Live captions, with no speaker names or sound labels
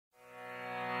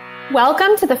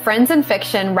Welcome to the Friends in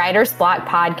Fiction Writer's Block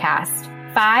podcast.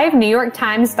 5 New York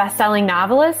Times bestselling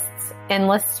novelists,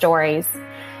 endless stories.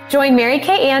 Join Mary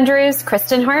Kay Andrews,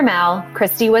 Kristen Harmel,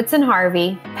 Christy Woodson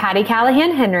Harvey, Patti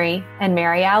Callahan Henry, and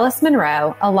Mary Alice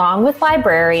Monroe, along with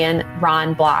librarian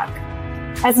Ron Block.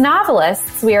 As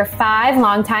novelists, we are 5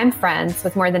 longtime friends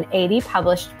with more than 80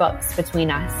 published books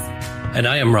between us. And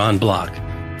I am Ron Block.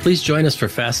 Please join us for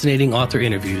fascinating author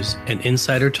interviews and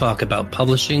insider talk about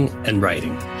publishing and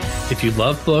writing. If you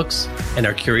love books and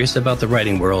are curious about the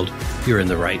writing world, you're in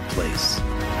the right place.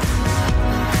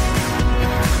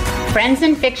 Friends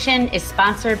in Fiction is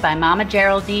sponsored by Mama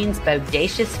Geraldine's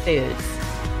Bodacious Foods.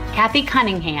 Kathy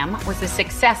Cunningham was a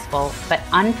successful but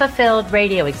unfulfilled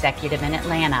radio executive in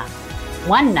Atlanta.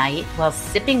 One night, while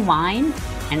sipping wine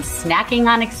and snacking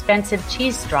on expensive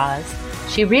cheese straws,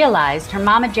 she realized her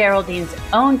Mama Geraldine's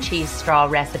own cheese straw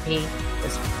recipe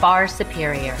was far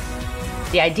superior.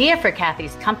 The idea for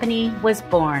Kathy's company was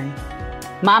born.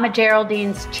 Mama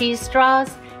Geraldine's cheese straws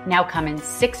now come in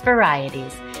 6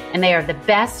 varieties, and they are the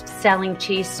best-selling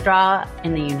cheese straw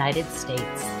in the United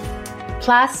States.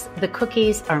 Plus, the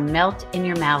cookies are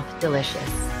melt-in-your-mouth delicious.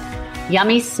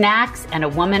 Yummy snacks and a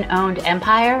woman-owned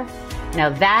empire? Now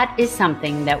that is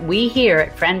something that we here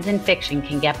at Friends in Fiction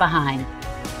can get behind.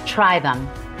 Try them.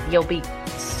 You'll be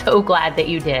so glad that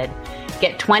you did.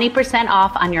 Get 20%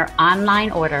 off on your online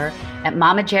order at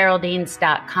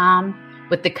mamageraldines.com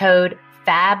with the code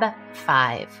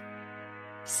FAB5.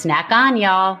 Snack on,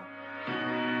 y'all.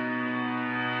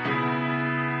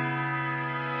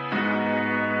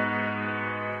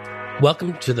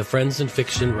 Welcome to the Friends in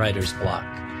Fiction Writer's Block.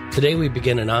 Today we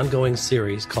begin an ongoing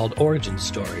series called Origin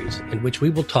Stories, in which we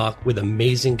will talk with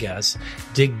amazing guests,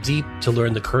 dig deep to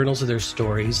learn the kernels of their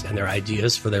stories and their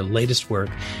ideas for their latest work,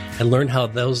 and learn how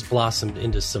those blossomed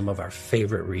into some of our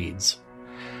favorite reads.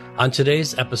 On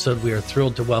today's episode, we are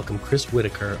thrilled to welcome Chris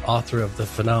Whitaker, author of the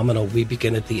phenomenal We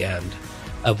Begin at the End,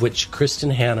 of which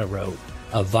Kristen Hanna wrote,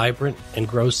 a vibrant,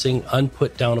 engrossing,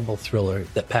 unput-downable thriller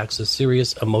that packs a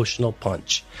serious emotional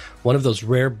punch. One of those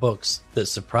rare books that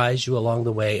surprise you along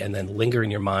the way and then linger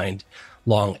in your mind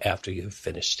long after you've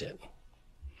finished it.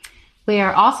 We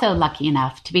are also lucky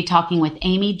enough to be talking with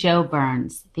Amy Jo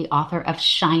Burns, the author of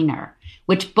Shiner,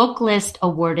 which Booklist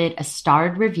awarded a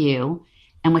starred review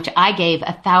and which I gave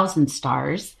 1,000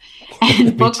 stars.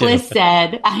 And Booklist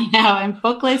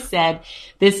said,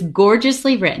 this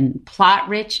gorgeously written,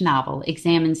 plot-rich novel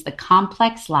examines the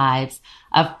complex lives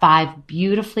of 5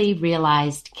 beautifully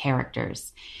realized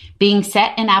characters. Being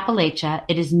set in Appalachia,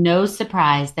 it is no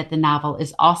surprise that the novel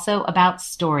is also about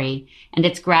story and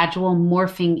its gradual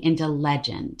morphing into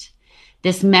legend.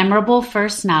 This memorable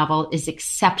first novel is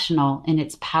exceptional in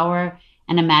its power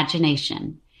and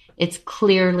imagination. It's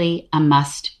clearly a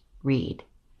must-read.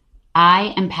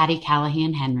 I am Patti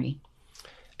Callahan Henry.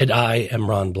 And I am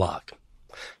Ron Block.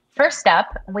 First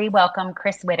up, we welcome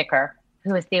Chris Whitaker,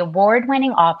 who is the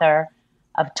award-winning author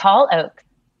of Tall Oaks,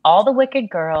 All the Wicked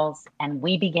Girls, and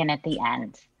We Begin at the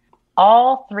End.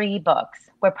 All 3 books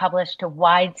were published to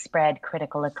widespread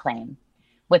critical acclaim,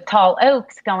 with Tall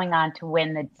Oaks going on to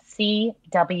win the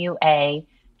CWA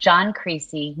John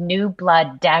Creasy New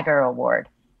Blood Dagger Award,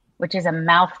 which is a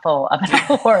mouthful of an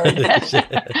award,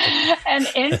 an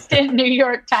instant New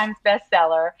York Times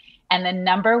bestseller, and the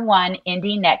 #1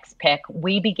 Indie Next pick,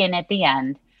 We Begin at the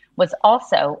End, was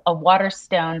also a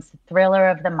Waterstones Thriller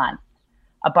of the Month,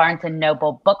 a Barnes &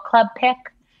 Noble Book Club pick,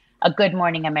 a Good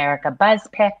Morning America Buzz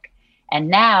pick, and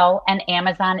now an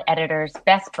Amazon Editor's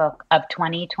Best Book of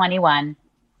 2021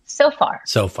 so far.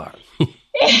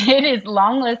 It is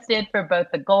long-listed for both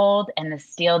the Gold and the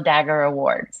Steel Dagger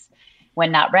Awards.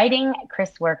 When not writing,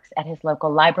 Chris works at his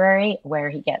local library where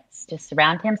he gets to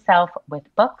surround himself with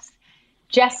books,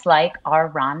 just like our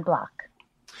Ron Block.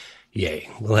 Yay,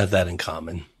 we'll have that in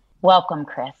common. Welcome,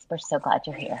 Chris. We're so glad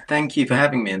you're here. Thank you for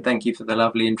having me, and thank you for the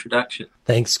lovely introduction.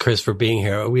 Thanks, Chris, for being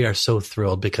here. We are so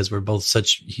thrilled because we're both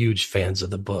such huge fans of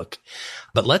the book.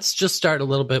 But let's just start a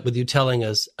little bit with you telling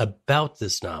us about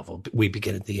this novel, We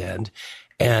Begin at the End,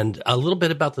 and a little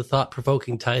bit about the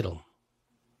thought-provoking title.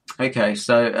 Okay,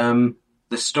 so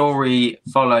the story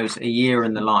follows a year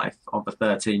in the life of a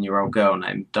 13-year-old girl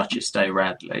named Duchess Day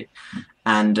Radley,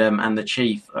 and the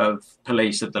chief of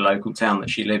police of the local town that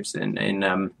she lives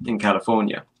in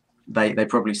California. They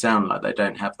probably sound like they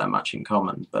don't have that much in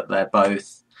common, but they're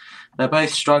both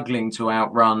struggling to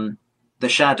outrun the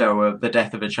shadow of the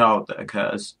death of a child that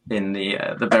occurs in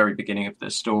the very beginning of the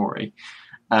story.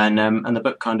 And the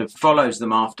book kind of follows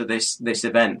them after this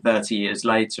event 30 years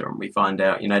later, and we find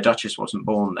out, Duchess wasn't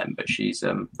born then, but she's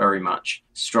very much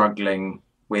struggling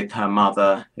with her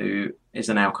mother, who is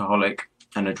an alcoholic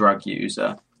and a drug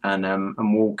user, and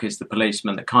Walk is the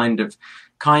policeman that kind of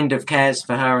cares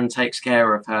for her and takes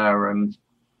care of her.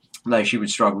 Though she would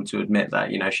struggle to admit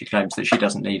that, she claims that she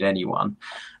doesn't need anyone.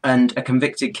 And a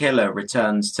convicted killer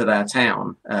returns to their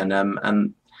town,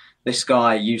 and this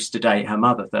guy used to date her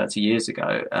mother 30 years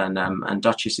ago, and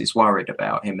Duchess is worried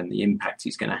about him and the impact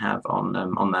he's going to have on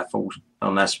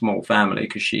their small family,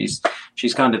 because she's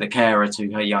kind of the carer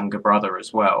to her younger brother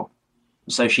as well.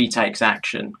 So she takes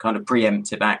action, kind of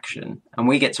preemptive action, and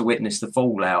we get to witness the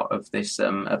fallout of this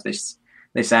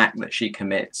act that she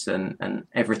commits, and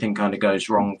everything kind of goes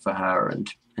wrong for her,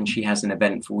 and she has an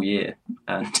eventful year,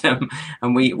 and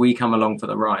we come along for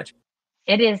the ride.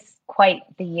 It is quite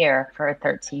the year for a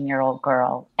 13-year-old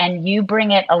girl, and you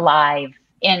bring it alive,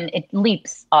 and it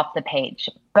leaps off the page.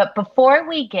 But before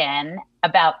we begin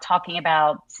about talking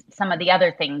about some of the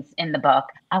other things in the book,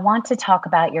 I want to talk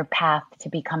about your path to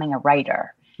becoming a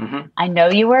writer. Mm-hmm. I know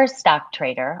you were a stock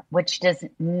trader, which does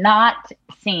not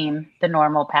seem the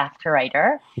normal path to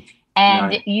writer.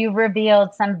 And you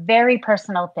revealed some very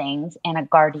personal things in a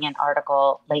Guardian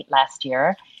article late last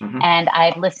year. Mm-hmm. And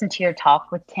I've listened to your talk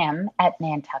with Tim at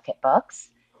Nantucket Books.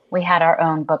 We had our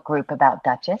own book group about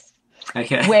Duchess,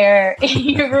 where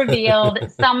you revealed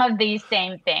some of these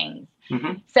same things.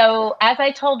 Mm-hmm. So as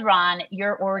I told Ron,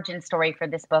 your origin story for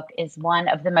this book is one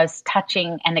of the most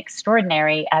touching and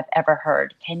extraordinary I've ever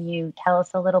heard. Can you tell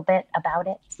us a little bit about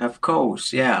it? Of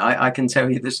course. Yeah, I can tell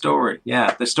you the story.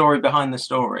 Yeah, the story behind the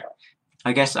story.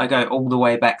 I guess I go all the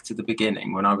way back to the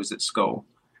beginning when I was at school.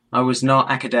 I was not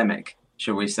academic,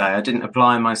 shall we say. I didn't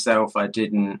apply myself. I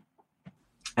just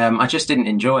didn't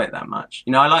enjoy it that much.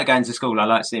 I like going to school. I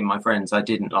like seeing my friends. I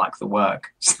didn't like the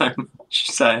work so much.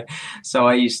 So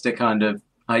I used to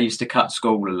cut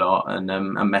school a lot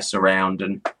and mess around.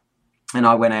 And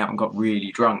I went out and got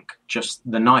really drunk just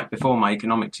the night before my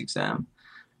economics exam.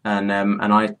 And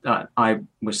I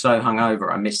was so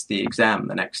hungover, I missed the exam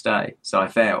the next day. So I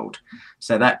failed.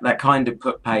 So that kind of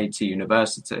put paid to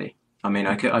university. I mean,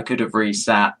 I could have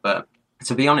resat, but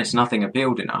to be honest, nothing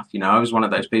appealed enough. I was one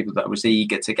of those people that was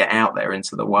eager to get out there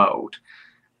into the world,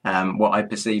 what I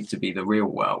perceived to be the real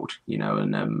world,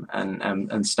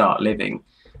 and start living.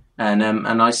 And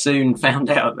I soon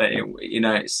found out that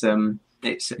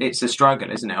it's a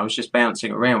struggle, isn't it? I was just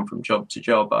bouncing around from job to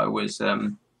job.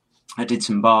 I did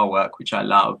some bar work, which I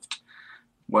loved.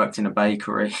 Worked in a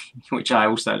bakery, which I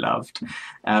also loved.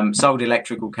 Sold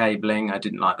electrical cabling. I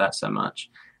didn't like that so much.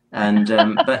 And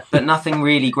but nothing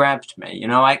really grabbed me.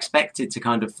 I expected to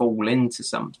kind of fall into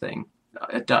something.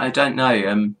 I don't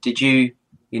know. Did you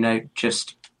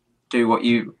just do what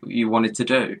you wanted to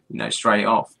do, straight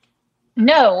off?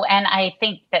 No, and I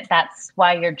think that's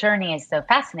why your journey is so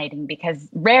fascinating, because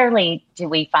rarely do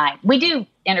we do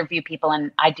interview people,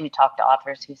 and I do talk to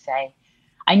authors who say,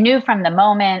 I knew from the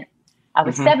moment I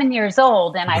was 7 years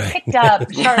old and I picked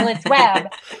up Charlotte's Web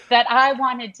that I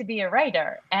wanted to be a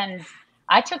writer. And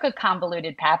I took a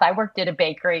convoluted path. I worked at a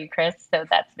bakery, Chris, so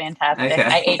that's fantastic. Okay,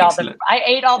 I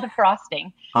ate all the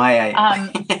frosting.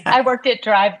 I worked at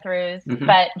drive-thrus,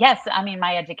 but yes, I mean,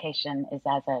 my education is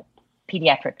as a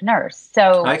pediatric nurse.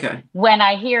 So when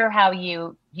I hear how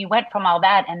you went from all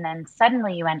that and then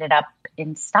suddenly you ended up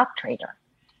in stock trader.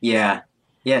 So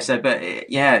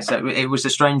it was a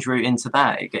strange route into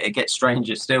that. It gets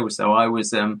stranger still. So I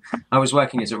was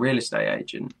working as a real estate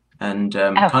agent and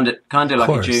kind of like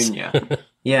a junior.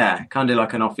 Yeah, kind of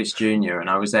like an office junior. And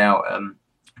I was out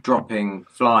dropping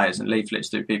flyers and leaflets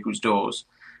through people's doors.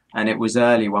 And it was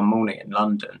early one morning in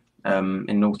London.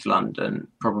 In North London,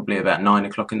 probably about 9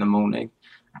 o'clock in the morning.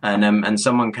 And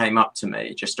someone came up to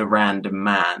me, just a random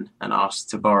man, and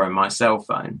asked to borrow my cell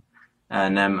phone.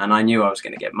 And I knew I was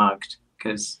going to get mugged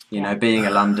because, being a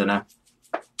Londoner,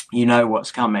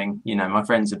 what's coming.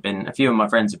 A few of my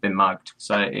friends have been mugged.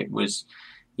 So it was,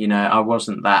 I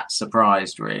wasn't that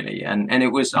surprised really. And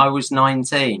I was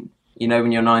 19,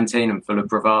 when you're 19 and full of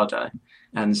bravado.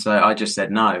 And so I just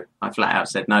said no. I flat out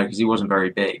said no because he wasn't very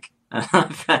big.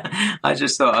 I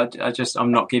just thought,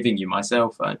 I'm not giving you my cell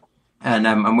phone.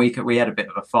 And we had a bit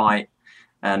of a fight,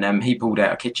 and he pulled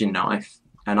out a kitchen knife,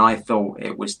 and I thought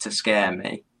it was to scare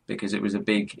me because it was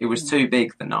too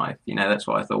big, the knife. That's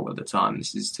what I thought at the time.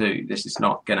 This is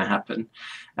not going to happen.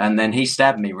 And then he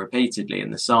stabbed me repeatedly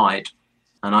in the side,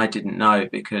 and I didn't know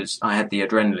because I had the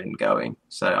adrenaline going.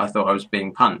 So I thought I was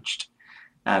being punched.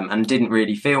 And didn't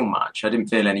really feel much. I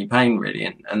didn't feel any pain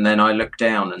really. And then I looked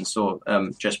down and saw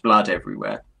just blood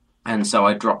everywhere. And so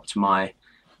I dropped my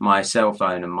cell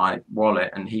phone and my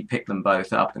wallet, and he picked them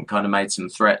both up and kind of made some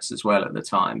threats as well at the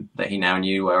time that he now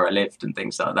knew where I lived and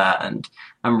things like that, and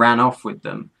ran off with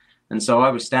them. And so I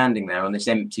was standing there on this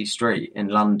empty street in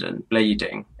London,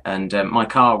 bleeding, and my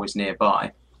car was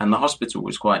nearby, and the hospital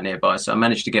was quite nearby. So I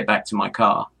managed to get back to my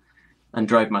car and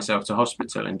drove myself to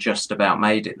hospital, and just about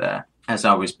made it there as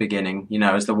I was beginning,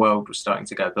 as the world was starting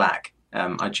to go black.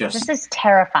 This is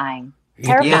terrifying.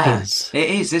 Yeah, it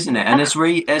is, isn't it? And as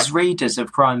readers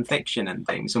of crime fiction and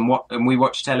things, and we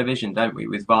watch television, don't we,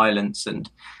 with violence, and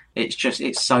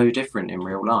it's so different in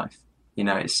real life.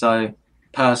 It's so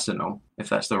personal, if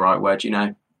that's the right word.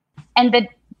 And the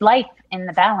life in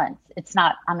the balance, it's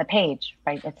not on the page,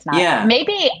 right? It's not. Yeah.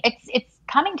 Maybe it's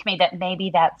coming to me that maybe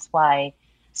that's why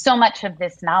so much of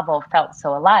this novel felt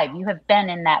so alive. You have been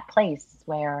in that place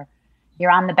where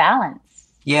you're on the balance.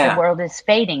 Yeah. The world is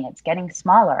fading. It's getting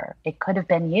smaller. It could have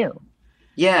been you.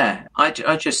 Yeah. I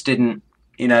just didn't,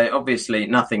 obviously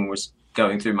nothing was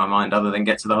going through my mind other than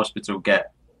get to the hospital,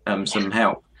 get some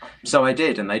help. So I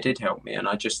did, and they did help me. And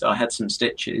I had some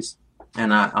stitches,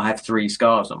 and I have 3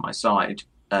 scars on my side,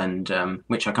 and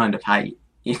which I kind of hate.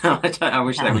 I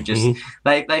wish they would just,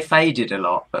 they faded a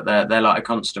lot, but they're like a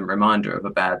constant reminder of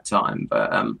a bad time.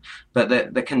 But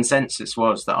the consensus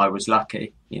was that I was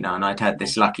lucky, and I'd had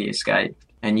this lucky escape.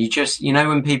 And you just,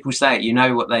 when people say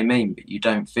it, what they mean, but you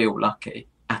don't feel lucky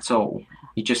at all.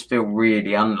 You just feel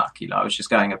really unlucky. Like I was just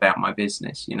going about my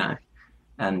business, and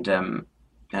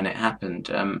it happened.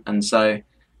 And so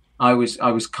I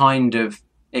was kind of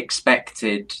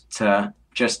expected to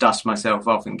just dust myself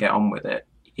off and get on with it,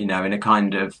 in a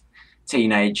kind of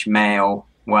teenage male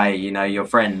way. Your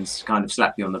friends kind of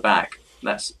slap you on the back.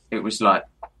 It was like,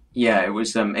 yeah, it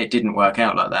was, it didn't work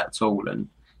out like that at all.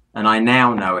 And I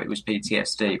now know it was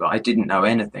PTSD, but I didn't know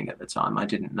anything at the time. I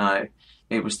didn't know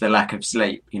it was the lack of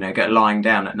sleep, lying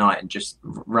down at night and just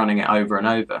running it over and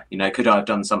over. Could I have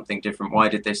done something different? Why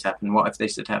did this happen? What if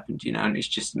this had happened? And it's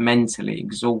just mentally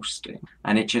exhausting.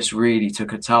 And it just really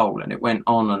took a toll, and it went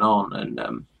on and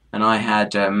on. And I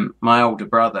had my older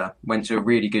brother went to a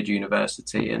really good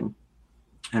university and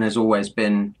has always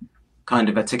been kind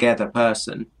of a together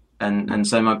person. And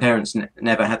so my parents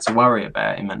never had to worry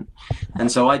about him.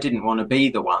 And so I didn't want to be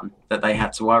the one that they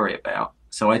had to worry about.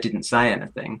 So I didn't say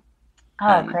anything.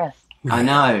 Oh, Chris. I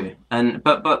know.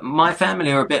 But my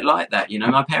family are a bit like that.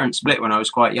 My parents split when I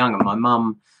was quite young, and my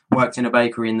mum worked in a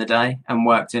bakery in the day and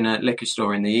worked in a liquor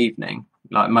store in the evening,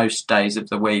 like most days of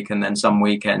the week, and then some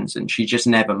weekends. And she just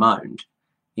never moaned.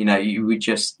 You would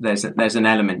just, there's an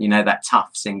element, that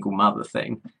tough single mother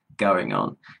thing going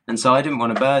on. And so I didn't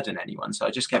want to burden anyone, so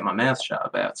I just kept my mouth shut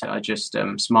about it. I just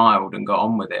smiled and got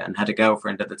on with it, and had a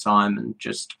girlfriend at the time and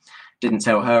just didn't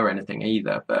tell her anything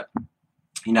either. But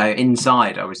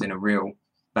inside I was in a real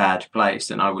bad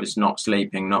place, and I was not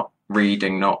sleeping, not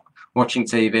reading, not watching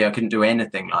TV. I couldn't do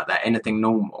anything like that, anything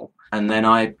normal. And then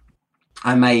I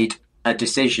made a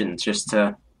decision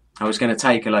I was going to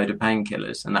take a load of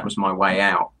painkillers, and that was my way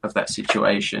out of that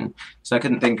situation. So I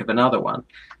couldn't think of another one.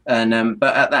 And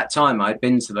but at that time, I'd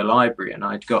been to the library and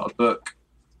I'd got a book.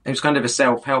 It was kind of a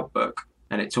self-help book,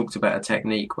 and it talked about a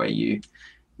technique where you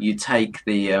take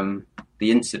the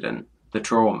incident, the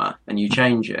trauma, and you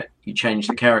change it. You change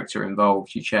the character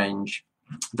involved. You change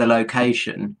the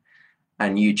location,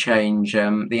 and you change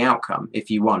the outcome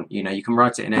if you want. You can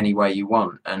write it in any way you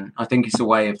want. And I think it's a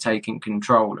way of taking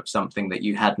control of something that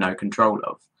you had no control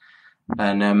of.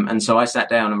 And so I sat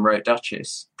down and wrote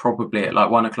Duchess, probably at like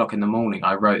 1 o'clock in the morning.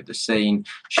 I wrote the scene.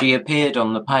 She appeared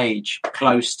on the page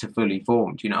close to fully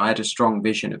formed. I had a strong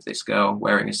vision of this girl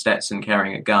wearing a Stetson,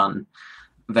 carrying a gun,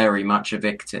 very much a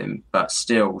victim, but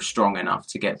still strong enough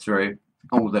to get through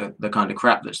all the kind of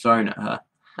crap that's thrown at her.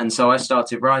 And so I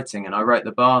started writing, and I wrote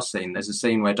the bar scene. There's a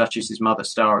scene where Duchess's mother,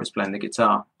 Star, is playing the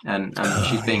guitar, and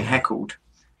she's being heckled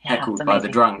by the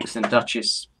drunks, and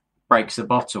Duchess breaks a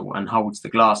bottle and holds the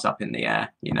glass up in the air,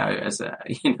 as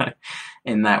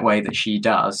in that way that she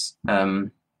does.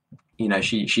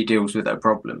 She deals with her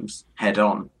problems head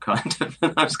on, kind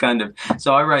of.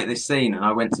 So I wrote this scene, and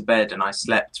I went to bed, and I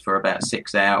slept for about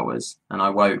 6 hours, and I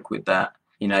woke with that,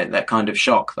 that kind of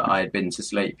shock that I had been to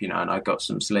sleep, and I got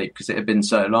some sleep because it had been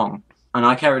so long. And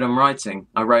I carried on writing.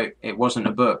 I wrote, it wasn't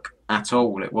a book at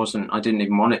all. I didn't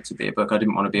even want it to be a book. I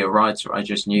didn't want to be a writer. I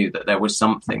just knew that there was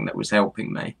something that was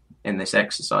helping me in this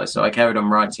exercise. So I carried on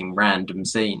writing random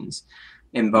scenes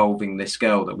involving this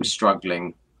girl that was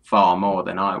struggling far more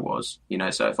than I was,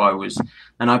 so if I was,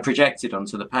 and I projected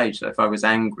onto the page, so if I was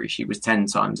angry, she was 10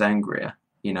 times angrier,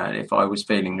 and if I was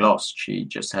feeling lost, she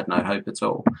just had no hope at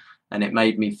all. And it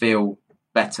made me feel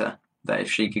better that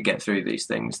if she could get through these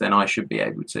things, then I should be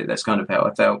able to. That's kind of how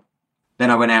I felt.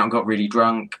 Then I went out and got really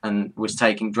drunk and was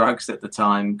taking drugs at the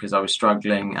time because I was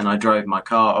struggling, and I drove my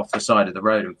car off the side of the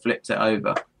road and flipped it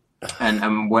over.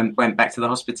 And went back to the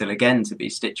hospital again to be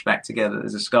stitched back together.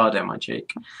 There's a scar down my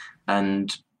cheek.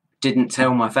 And didn't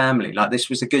tell my family. Like, this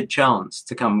was a good chance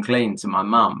to come clean to my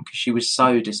mum, because she was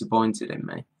so disappointed in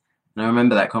me. And I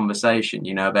remember that conversation,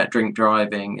 about drink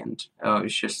driving, and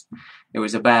it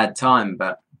was a bad time.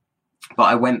 But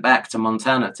I went back to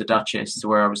Montana, to Dutchess, to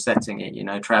where I was setting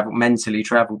it,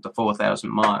 traveled the 4,000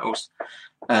 miles,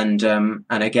 and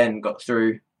again got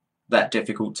through that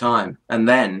difficult time. And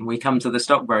then we come to the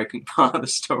stockbroking part of the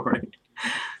story.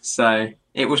 So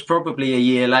it was probably a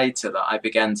year later that I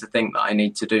began to think that I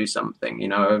need to do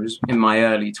something. I was in my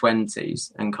early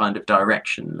 20s and kind of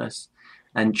directionless.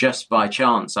 And just by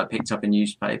chance, I picked up a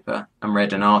newspaper and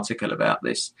read an article about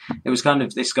this. It was kind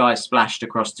of this guy splashed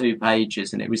across 2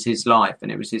 pages, and it was his life,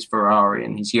 and it was his Ferrari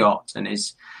and his yacht and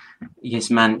his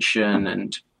mansion,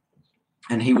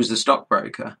 and he was a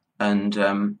stockbroker. And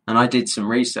I did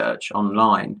some research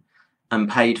online and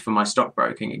paid for my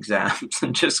stockbroking exams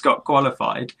and just got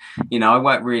qualified. I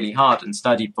worked really hard and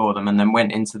studied for them, and then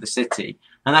went into the city.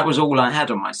 And that was all I had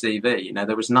on my CV.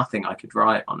 There was nothing I could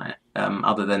write on it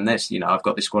other than this. I've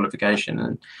got this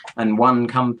qualification. And one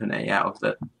company out of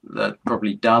the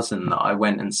probably dozen that I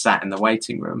went and sat in the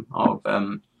waiting room of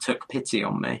took pity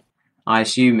on me. I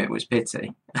assume it was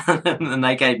pity. And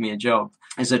they gave me a job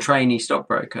as a trainee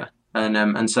stockbroker.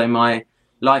 And so my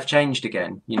life changed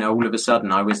again. All of a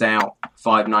sudden I was out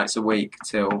 5 nights a week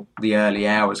till the early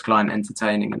hours, client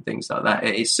entertaining and things like that.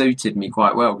 It suited me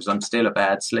quite well, because I'm still a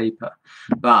bad sleeper.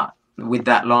 But with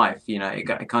that life,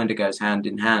 it kind of goes hand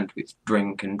in hand with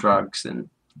drink and drugs. And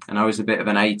I was a bit of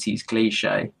an 80s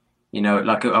cliche,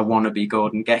 like a wannabe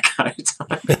Gordon Gekko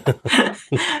type.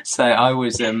 So I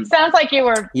was... Sounds like you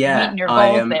were meeting your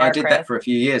goals there, I did Chris. that for a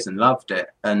few years and loved it,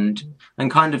 and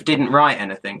kind of didn't write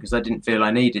anything because I didn't feel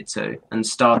I needed to, and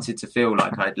started to feel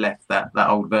like I'd left that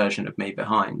old version of me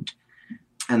behind.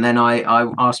 And then I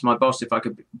asked my boss if I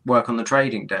could work on the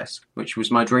trading desk, which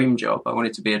was my dream job. I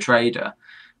wanted to be a trader,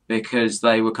 because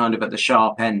they were kind of at the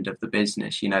sharp end of the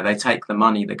business. They take the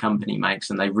money the company makes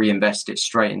and they reinvest it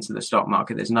straight into the stock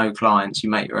market. There's no clients. You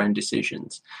make your own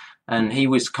decisions. And he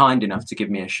was kind enough to give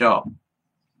me a shot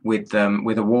with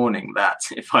a warning that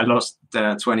if I lost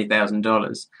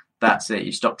 $20,000, that's it.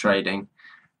 You stop trading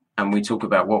and we talk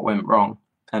about what went wrong.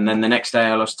 And then the next day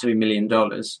I lost $2 million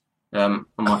on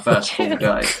my first full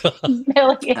day.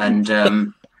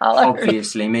 And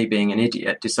obviously, me being an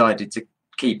idiot, decided to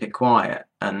keep it quiet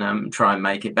and try and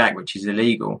make it back, which is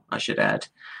illegal, I should add.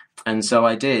 And so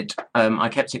I did. I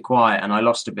kept it quiet and I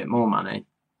lost a bit more money.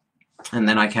 And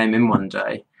then I came in one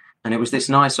day and it was this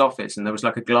nice office, and there was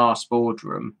like a glass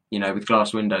boardroom, with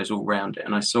glass windows all around it.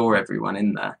 And I saw everyone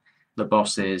in there, the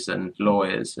bosses and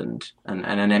lawyers, and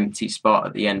an empty spot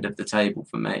at the end of the table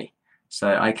for me.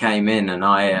 So I came in and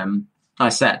I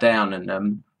sat down,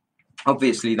 and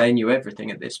obviously they knew everything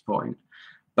at this point.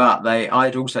 But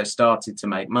I'd also started to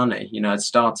make money. I'd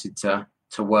started to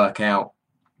work out,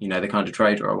 the kind of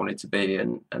trader I wanted to be,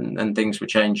 and things were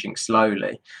changing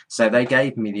slowly. So they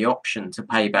gave me the option to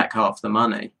pay back half the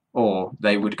money, or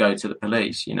they would go to the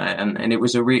police, and it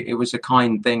was a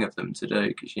kind thing of them to do,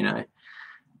 because,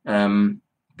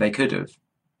 they could have,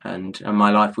 and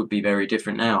my life would be very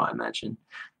different now, I imagine.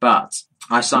 But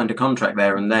I signed a contract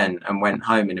there and then, and went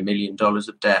home in $1 million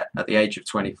of debt at the age of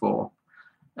 24.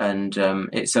 And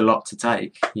it's a lot to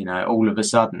take, all of a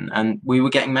sudden. And we were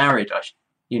getting married.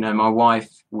 My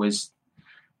wife was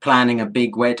planning a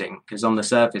big wedding, because on the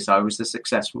surface I was the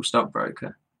successful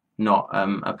stockbroker, not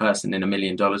a person in $1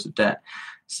 million of debt.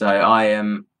 So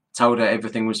I told her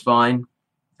everything was fine,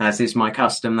 as is my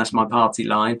custom. That's my party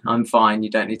line. I'm fine. You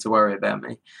don't need to worry about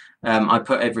me. I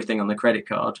put everything on the credit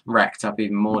card, racked up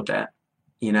even more debt.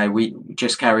 We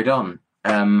just carried on.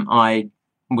 I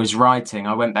was writing.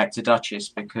 I went back to Dutchess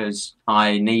because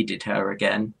I needed her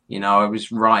again. I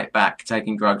was right back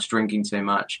taking drugs, drinking too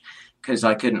much, because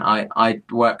I couldn't. I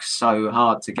worked so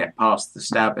hard to get past the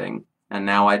stabbing, and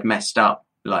now I'd messed up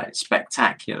like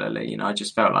spectacularly. I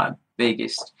just felt like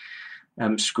biggest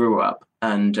screw up,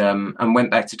 and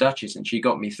went back to Dutchess, and she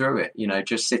got me through it.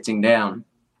 Just sitting down,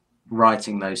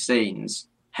 writing those scenes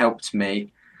helped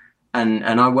me. And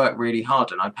I worked really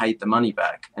hard, and I paid the money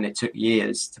back, and it took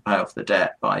years to pay off the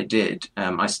debt, but I did.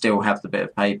 I still have the bit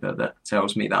of paper that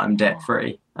tells me that I'm debt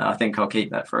free. I think I'll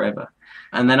keep that forever.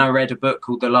 And then I read a book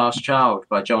called The Last Child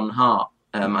by John Hart.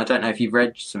 I don't know if you've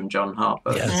read some John Hart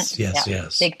books.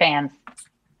 Yes. Big fans.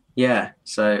 Yeah.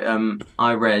 So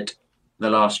I read The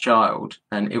Last Child,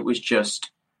 and it was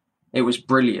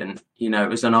brilliant. It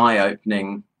was an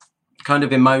eye-opening, kind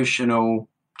of emotional,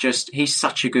 he's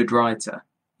such a good writer.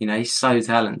 He's so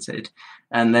talented.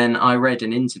 And then I read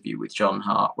an interview with John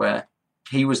Hart where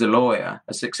he was a lawyer,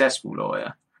 a successful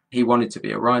lawyer. He wanted to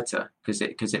be a writer because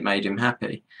it made him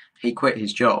happy. he quit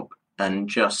his job and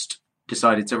just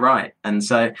decided to write. And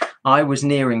so I was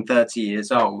nearing 30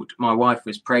 years old. My wife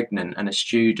was pregnant and a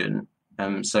student.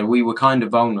 So we were kind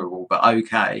of vulnerable, but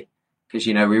okay, because,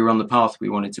 we were on the path we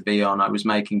wanted to be on. I was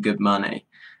making good money.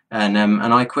 And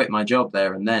I quit my job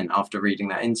there and then after reading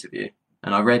that interview.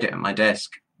 And I read it at my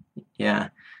desk. Yeah.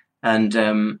 And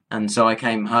so I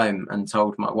came home and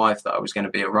told my wife that I was going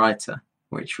to be a writer,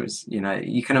 which was,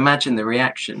 you can imagine the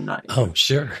reaction. Oh,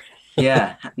 sure.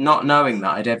 Yeah, not knowing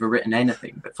that I'd ever written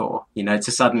anything before, to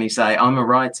suddenly say I'm a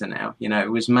writer now,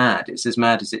 it was mad. It's as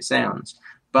mad as it sounds.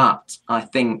 But I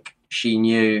think she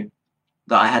knew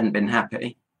that I hadn't been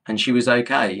happy, and she was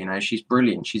okay. She's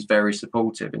brilliant. She's very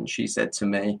supportive. And she said to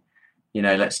me,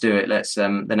 let's do it. Let's the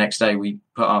next day we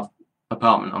put our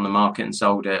apartment on the market and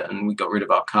sold it, and we got rid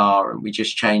of our car, and we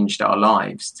just changed our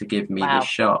lives to give me this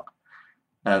shot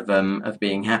of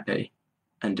being happy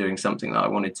and doing something that I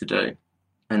wanted to do.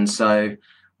 And so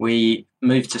we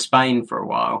moved to Spain for a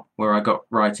while, where I got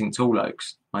writing Tall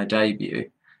Oaks, my debut.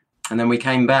 And then we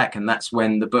came back, and that's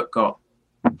when the book got,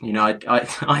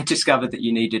 I discovered that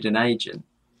you needed an agent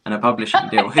and a publishing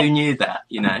deal. Who knew that,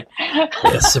 Yeah,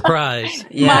 surprise.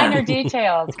 Yeah. Minor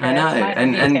details. I know.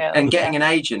 And getting an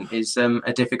agent is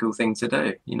a difficult thing to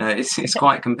do. It's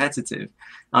quite competitive.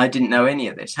 I didn't know any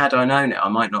of this. Had I known it, I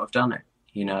might not have done it,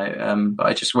 but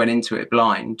I just went into it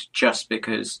blind, just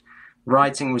because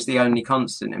writing was the only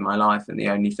constant in my life and the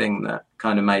only thing that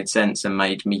kind of made sense and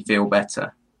made me feel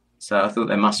better. So I thought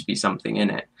there must be something in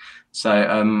it.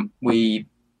 So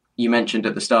you mentioned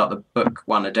at the start the book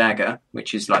won a dagger,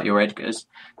 which is like your Edgar's.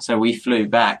 So we flew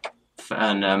back,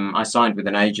 and I signed with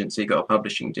an agency, got a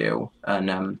publishing deal,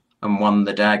 and won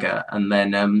the dagger, and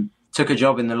then took a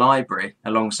job in the library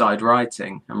alongside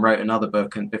writing, and wrote another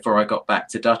book. And before I got back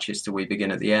to Duchess to We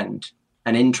Begin at the End.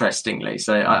 And interestingly,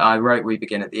 so I wrote We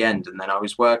Begin at the End, and then I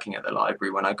was working at the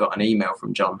library when I got an email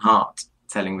from John Hart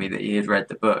telling me that he had read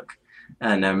the book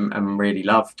and really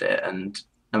loved it. And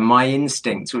my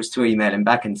instinct was to email him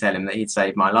back and tell him that he'd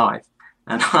saved my life.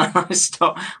 And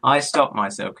I stopped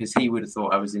myself because he would have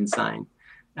thought I was insane.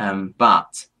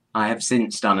 But I have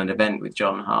since done an event with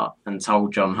John Hart and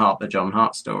told John Hart the John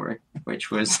Hart story, which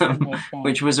was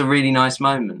a really nice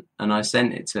moment. And I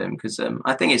sent it to him because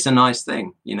I think it's a nice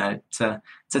thing, to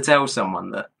tell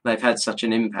someone that they've had such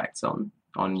an impact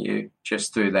on you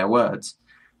just through their words.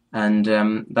 And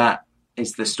that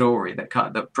is the story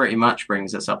that pretty much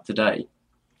brings us up to date.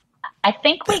 I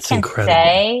think we can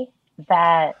say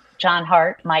that John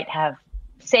Hart might have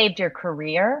saved your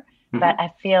career, but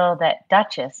I feel that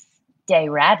Duchess Day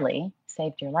Radley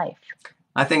saved your life.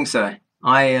 I think so.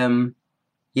 I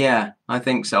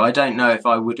think so. I don't know if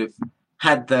I would have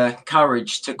had the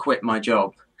courage to quit my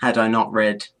job had I not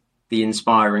read the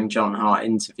inspiring John Hart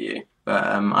interview. But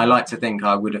I like to think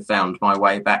I would have found my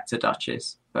way back to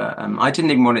Duchess. But I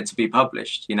didn't even want it to be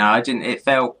published. I didn't. It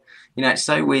felt, it's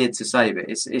so weird to say, but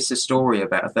it's a story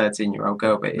about a 13-year-old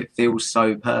girl, but it feels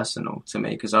so personal to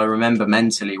me because I remember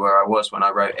mentally where I was when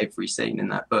I wrote every scene in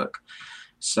that book.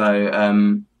 So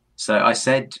I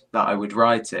said that I would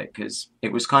write it because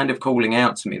it was kind of calling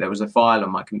out to me. There was a file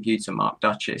on my computer marked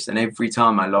Duchess, and every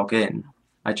time I log in,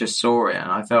 I just saw it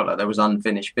and I felt like there was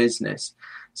unfinished business.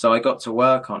 So I got to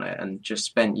work on it and just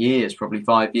spent years, probably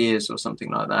 5 years or something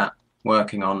like that,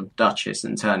 working on Duchess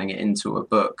and turning it into a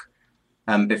book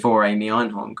before Amy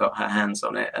Einhorn got her hands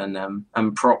on it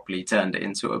and properly turned it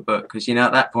into a book. Because,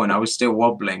 at that point I was still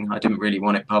wobbling. I didn't really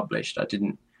want it published. I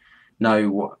didn't know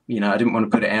what, I didn't want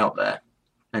to put it out there.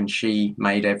 And she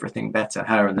made everything better.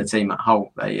 Her and the team at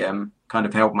Holt, they kind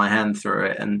of held my hand through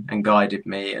it and guided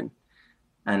me.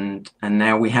 And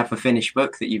now we have a finished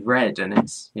book that you've read, and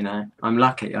it's, I'm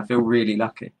lucky. I feel really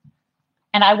lucky.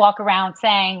 And I walk around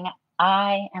saying,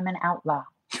 I am an outlaw.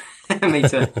 Me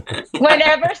too.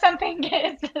 Whenever something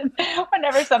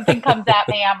comes at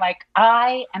me, I'm like,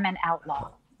 I am an outlaw.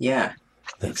 Yeah,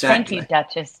 exactly. Thank you,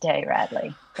 Duchess Day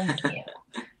Radley. Thank you.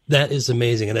 That is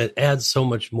amazing, and it adds so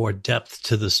much more depth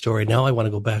to the story. Now I want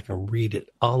to go back and read it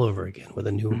all over again with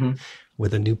a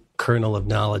new kernel of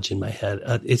knowledge in my head.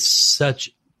 It's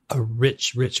such a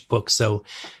rich book. So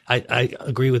I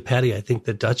agree with Patti. I think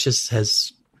the Duchess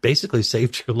has basically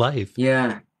saved your life.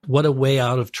 Yeah. What a way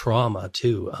out of trauma,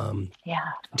 too. Yeah.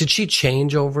 Did she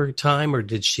change over time, or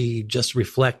did she just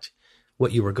reflect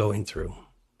what you were going through?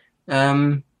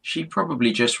 She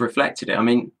probably just reflected it. I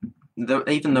mean,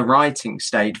 even the writing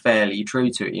stayed fairly true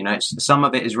to it. Some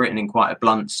of it is written in quite a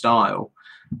blunt style,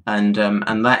 and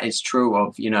that is true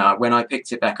of, when I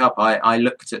picked it back up, I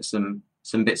looked at some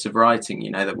bits of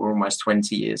writing, that were almost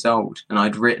 20 years old, and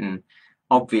I'd written,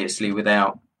 obviously,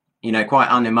 without quite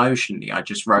unemotionally, I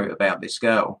just wrote about this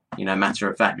girl, matter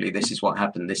of factly, this is what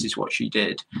happened, this is what she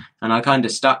did. And I kind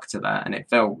of stuck to that, and it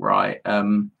felt right.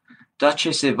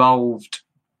 Duchess evolved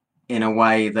in a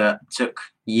way that took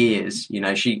years.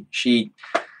 She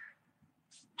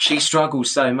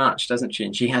struggles so much, doesn't she?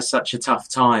 And she has such a tough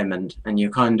time, and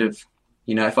you're kind of,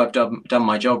 if I've done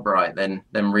my job right, then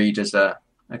readers are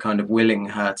kind of willing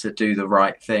her to do the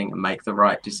right thing and make the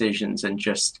right decisions, and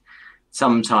just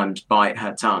sometimes bite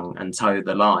her tongue and toe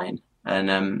the line.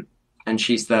 And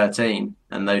she's 13,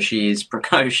 and though she is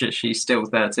precocious, she's still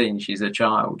 13. She's a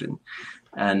child,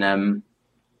 and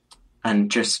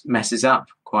just messes up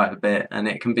quite a bit, and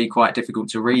it can be quite difficult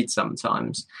to read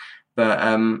sometimes. But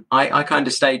I kind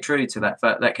of stayed true to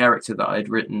that character that I'd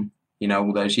written,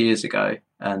 all those years ago,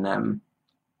 and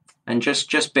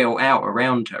just built out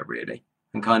around her, really.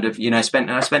 And kind of, I spent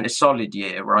a solid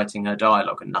year writing her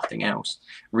dialogue and nothing else,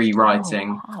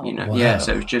 rewriting, Wow. Yeah.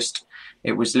 So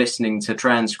it was listening to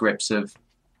transcripts of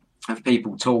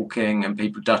people talking, and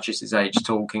people Duchess's age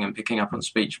talking, and picking up on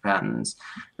speech patterns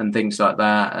and things like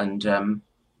that.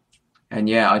 And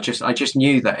yeah, I just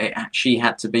knew that she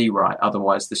had to be right,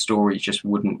 otherwise the story just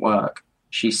wouldn't work.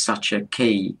 She's such a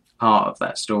key part of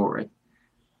that story,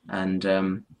 and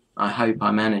I hope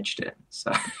I managed it.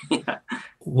 So yeah.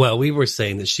 Well, we were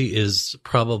saying that she is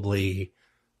probably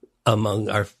among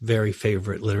our very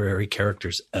favorite literary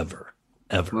characters ever.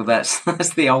 Well, that's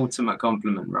the ultimate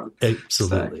compliment, Rob.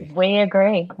 Absolutely. So, we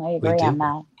agree on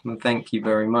that. Well, thank you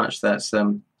very much. That's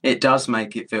it does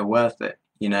make it feel worth it.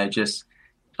 Just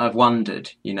I've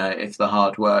wondered, if the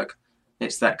hard work,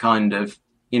 it's that kind of,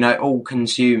 all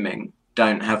consuming,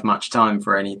 don't have much time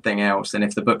for anything else. And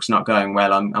if the book's not going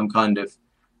well, I'm kind of,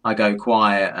 I go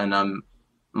quiet, and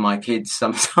my kids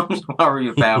sometimes worry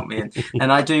about me,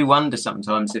 and I do wonder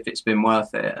sometimes if it's been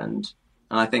worth it, and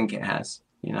I think it has,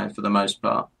 for the most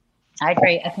part. I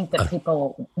agree. I think that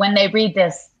people, when they read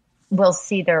this, will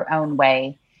see their own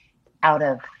way out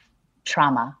of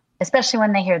trauma, especially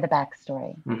when they hear the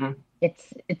backstory. Mm-hmm.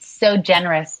 It's so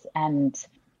generous and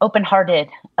open-hearted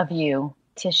of you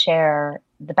to share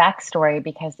the backstory,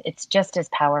 because it's just as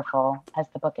powerful as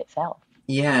the book itself.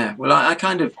 Yeah, well,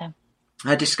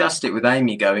 I discussed it with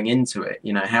Amy going into it,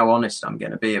 how honest I'm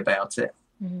going to be about it.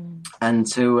 Mm. And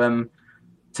to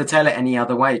tell it any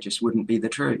other way just wouldn't be the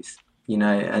truth,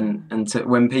 and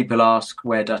when people ask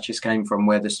where Duchess came from,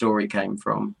 where the story came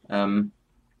from,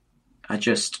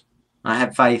 I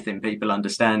have faith in people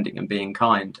understanding and being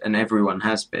kind, and everyone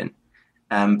has been.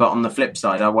 But on the flip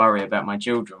side, I worry about my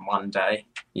children one day,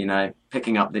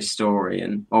 picking up this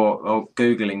story or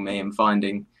Googling me and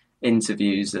finding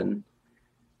interviews and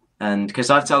because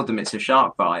I've told them it's a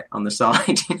shark bite on the side,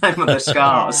 with the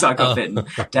scars. I got bitten.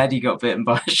 Daddy got bitten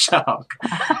by a shark.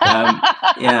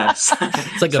 Yeah,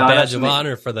 it's like a badge of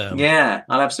honor for them. Yeah,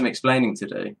 I'll have some explaining to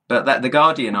do. But the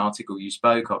Guardian article you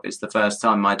spoke of is the first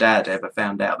time my dad ever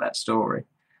found out that story.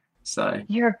 So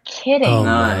you're kidding? Oh, no,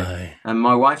 my. And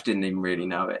my wife didn't even really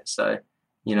know it. So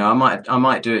I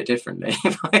might do it differently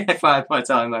if I had my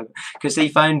time, because he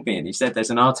phoned me and he said, "There's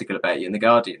an article about you in the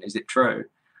Guardian. Is it true?"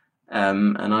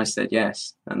 And I said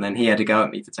yes, and then he had to go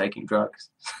at me for taking drugs.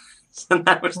 So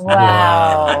that was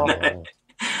wow.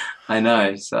 I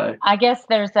know. So I guess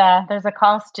there's a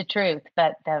cost to truth,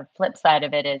 but the flip side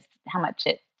of it is how much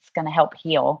it's going to help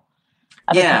heal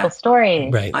other people's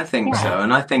stories. Right. I think so,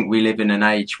 and I think we live in an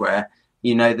age where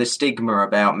the stigma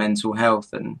about mental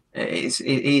health and it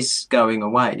is going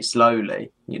away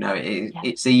slowly.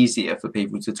 It's easier for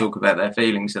people to talk about their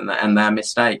feelings and their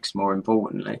mistakes, more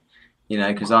importantly.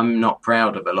 Because I'm not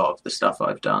proud of a lot of the stuff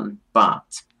I've done,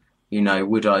 but,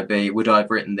 would I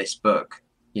have written this book,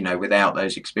 without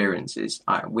those experiences?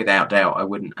 Without doubt, I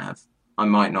wouldn't have. I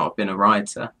might not have been a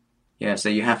writer. Yeah. So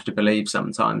you have to believe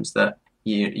sometimes that,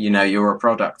 you're a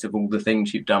product of all the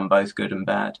things you've done, both good and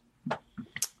bad.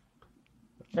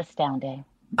 It's astounding.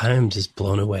 I'm just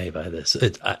blown away by this.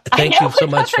 Thank you so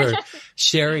much for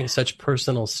sharing such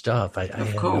personal stuff. I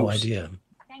had no idea.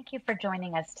 Thank you for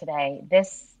joining us today.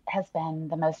 This has been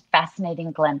the most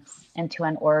fascinating glimpse into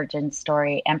an origin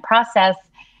story and process.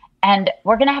 And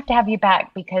we're going to have you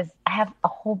back, because I have a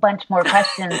whole bunch more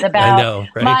questions about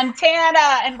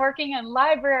Montana and working in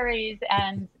libraries.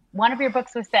 And one of your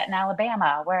books was set in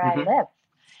Alabama, where I live.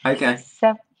 Okay.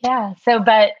 So, yeah.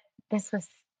 But this was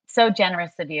so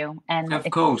generous of you. And of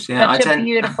course, yeah. Such a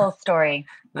beautiful story.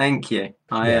 Thank you.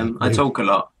 I talk a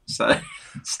lot. So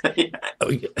yeah.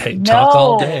 Hey, talk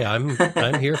all day.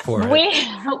 I'm here for it.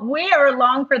 We are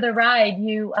along for the ride.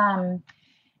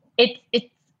 It's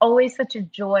always such a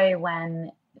joy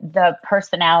when the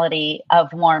personality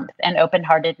of warmth and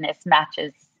open-heartedness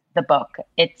matches the book.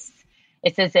 It's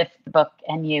it's as if the book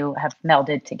and you have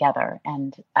melded together,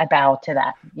 and I bow to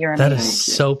that. You're amazing. That is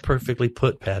so perfectly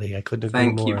put, Patti. I couldn't agree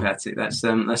more. Thank you, Patti. That's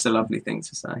a lovely thing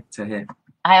to hear.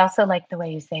 I also like the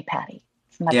way you say Patti.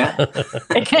 It's much better.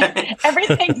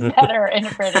 Everything's better in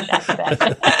a British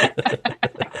accent.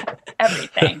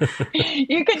 Everything.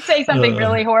 You could say something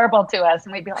really horrible to us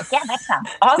and we'd be like, yeah, that sounds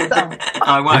awesome.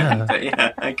 I won't, but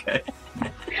yeah, okay.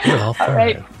 All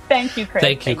right. Thank you, Chris.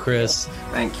 Thank you, Chris.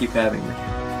 Thank you for having me.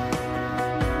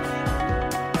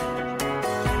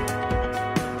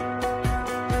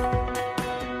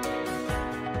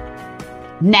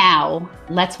 Now,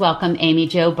 let's welcome Amy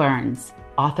Jo Burns,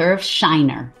 author of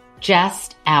Shiner,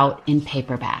 just out in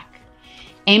paperback.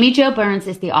 Amy Jo Burns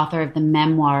is the author of the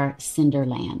memoir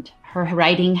Cinderland. Her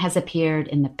writing has appeared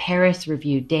in the Paris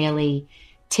Review Daily,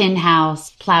 Tin House,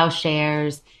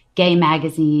 Plowshares, Gay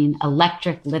Magazine,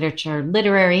 Electric Literature,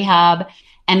 Literary Hub,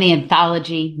 and the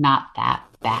anthology Not That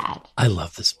Bad. I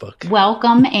love this book.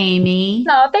 Welcome, Amy.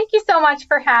 Oh, thank you so much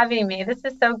for having me. This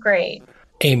is so great.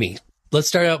 Amy, let's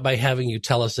start out by having you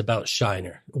tell us about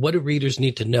Shiner. What do readers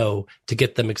need to know to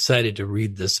get them excited to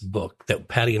read this book that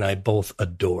Patti and I both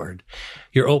adored?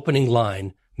 Your opening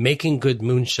line, making good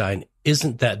moonshine,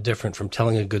 isn't that different from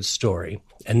telling a good story,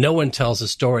 and no one tells a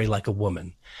story like a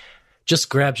woman. Just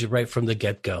grabs you right from the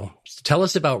get-go. So tell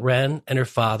us about Wren and her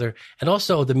father, and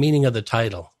also the meaning of the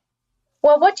title.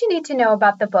 Well, what you need to know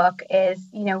about the book is,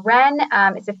 Wren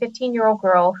is a 15-year-old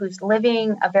girl who's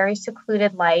living a very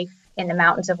secluded life in the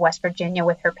mountains of West Virginia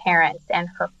with her parents. And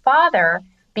her father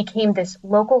became this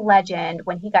local legend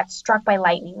when he got struck by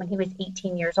lightning when he was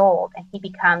 18 years old, and he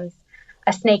becomes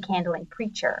a snake-handling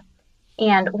preacher.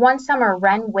 And one summer,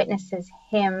 Wren witnesses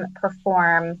him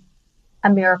perform a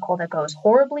miracle that goes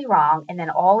horribly wrong, and then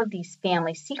all of these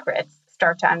family secrets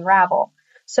start to unravel.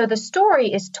 So the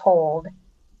story is told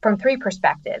from three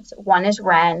perspectives. One is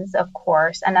Wren's, of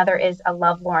course. Another is a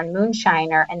lovelorn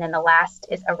moonshiner. And then the last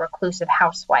is a reclusive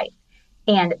housewife.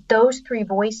 And those three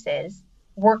voices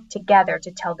work together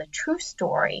to tell the true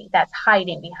story that's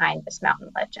hiding behind this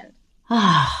mountain legend.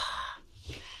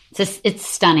 It's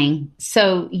stunning.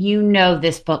 So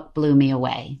this book blew me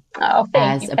away. Oh,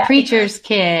 thank you, as a Patti. preacher's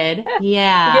kid.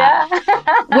 Yeah.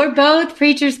 We're both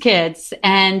preacher's kids.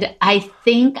 And I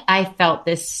think I felt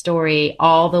this story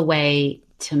all the way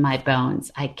to my bones.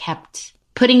 I kept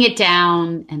putting it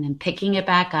down and then picking it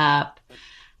back up.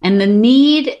 And the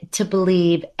need to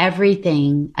believe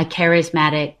everything a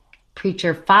charismatic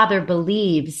preacher father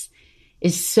believes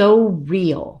is so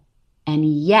real. And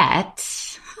yet,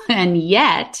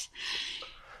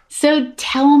 so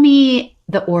tell me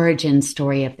the origin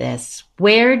story of this.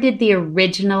 Where did the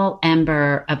original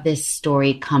ember of this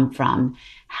story come from?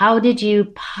 How did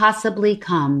you possibly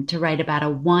come to write about a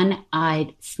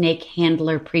one-eyed snake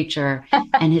handler preacher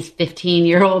and his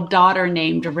 15-year-old daughter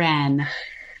named Wren?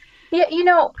 Yeah,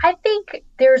 I think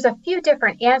there's a few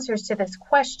different answers to this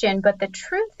question, but the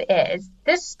truth is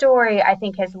this story, I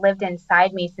think, has lived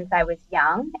inside me since I was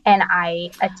young, and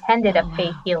I attended a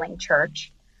faith healing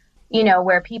church,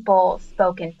 where people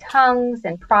spoke in tongues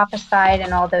and prophesied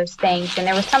and all those things. And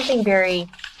there was something very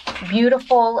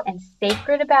beautiful and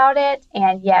sacred about it,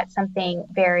 and yet something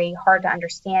very hard to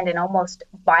understand and almost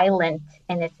violent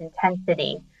in its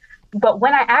intensity. But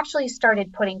when I actually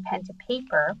started putting pen to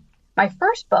paper, my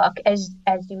first book, as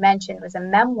you mentioned, was a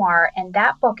memoir, and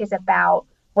that book is about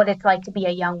what it's like to be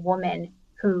a young woman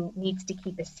who needs to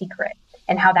keep a secret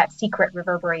and how that secret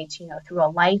reverberates, through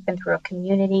a life and through a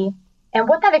community. And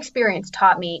what that experience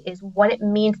taught me is what it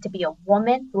means to be a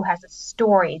woman who has a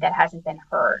story that hasn't been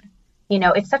heard.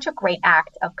 It's such a great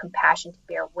act of compassion to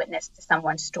bear witness to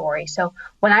someone's story. So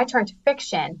when I turned to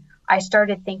fiction, I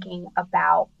started thinking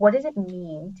about what does it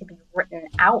mean to be written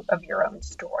out of your own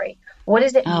story? What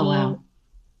does it mean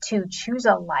to choose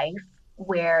a life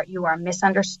where you are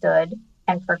misunderstood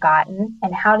and forgotten?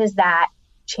 And how does that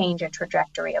change a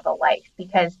trajectory of a life?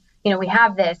 Because, we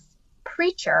have this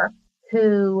preacher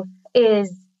who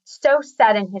is so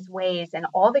set in his ways, and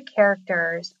all the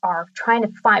characters are trying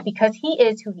to find, because he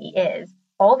is who he is,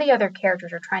 all the other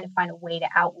characters are trying to find a way to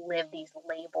outlive these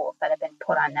labels that have been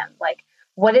put on them. Like,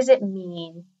 what does it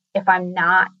mean if I'm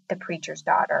not the preacher's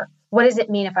daughter? What does it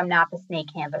mean if I'm not the snake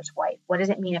handler's wife? What does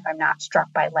it mean if I'm not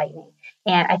struck by lightning?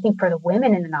 And I think for the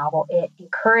women in the novel, it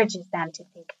encourages them to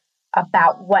think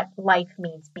about what life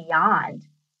means beyond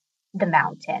the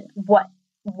mountain.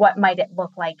 What might it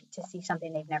look like to see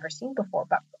something they've never seen before?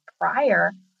 But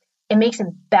prior, it makes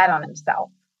him bet on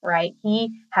himself, right?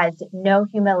 He has no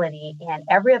humility, and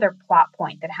every other plot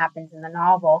point that happens in the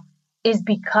novel is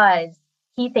because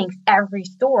he thinks every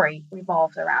story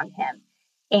revolves around him.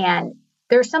 And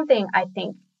there's something, I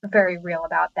think, very real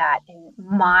about that. In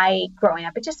my growing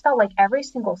up, it just felt like every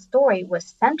single story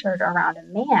was centered around a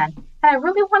man. And I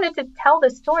really wanted to tell the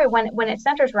story when it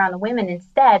centers around the women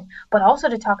instead, but also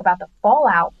to talk about the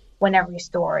fallout when every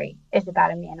story is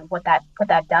about a man and what that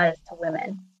does to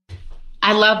women.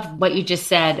 I love what you just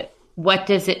said. What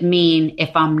does it mean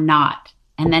if I'm not?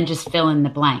 And then just fill in the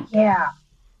blank. Yeah.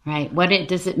 Right.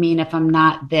 Does it mean if I'm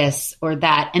not this or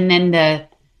that? And then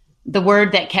the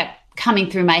word that kept coming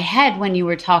through my head when you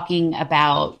were talking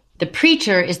about the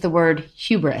preacher is the word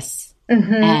hubris.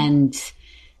 Mm-hmm. And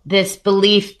this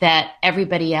belief that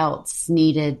everybody else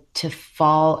needed to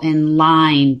fall in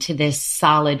line to this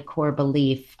solid core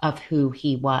belief of who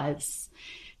he was.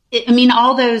 I mean,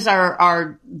 all those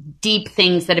are deep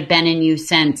things that have been in you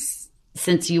since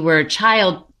you were a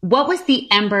child. What was the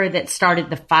ember that started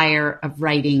the fire of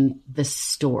writing the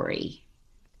story?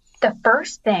 The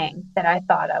first thing that I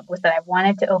thought of was that I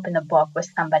wanted to open the book with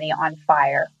somebody on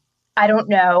fire. I don't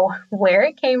know where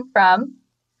it came from.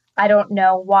 I don't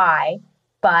know why,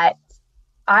 but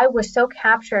I was so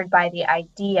captured by the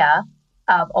idea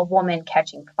of a woman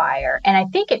catching fire. And I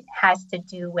think it has to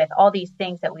do with all these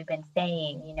things that we've been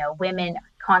saying. You know, women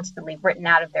are constantly written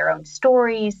out of their own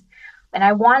stories. And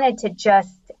I wanted to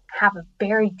just have a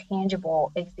very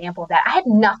tangible example of that. I had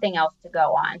nothing else to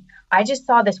go on. I just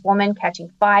saw this woman catching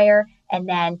fire, and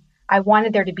then I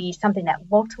wanted there to be something that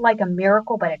looked like a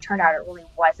miracle, but it turned out it really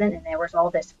wasn't. And there was all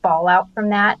this fallout from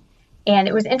that. And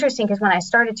it was interesting because when I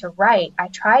started to write, I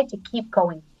tried to keep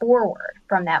going forward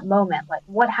from that moment. Like,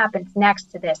 what happens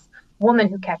next to this woman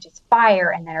who catches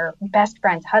fire and then her best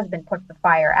friend's husband puts the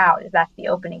fire out? That's the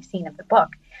opening scene of the book.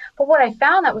 But what I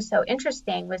found that was so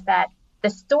interesting was that the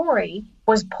story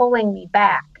was pulling me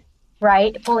back,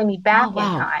 right? Pulling me back in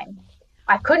time.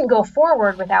 I couldn't go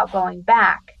forward without going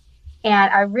back.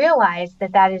 And I realized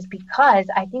that is because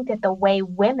I think that the way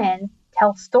women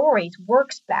tell stories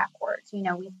works backwards. You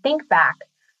know, we think back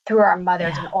through our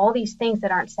mothers and all these things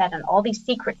that aren't said and all these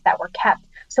secrets that were kept.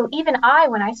 So even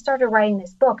when I started writing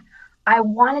this book, I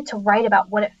wanted to write about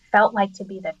what it felt like to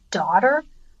be the daughter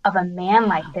of a man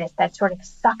like this that sort of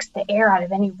sucks the air out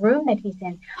of any room that he's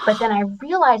in. But then I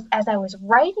realized as I was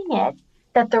writing it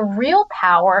that the real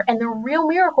power and the real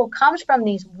miracle comes from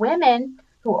these women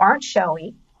who aren't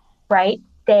showy, right?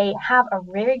 They have a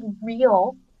very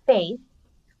real faith,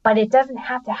 but it doesn't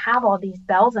have to have all these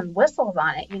bells and whistles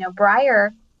on it. You know, Breyer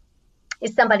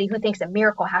is somebody who thinks a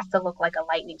miracle has to look like a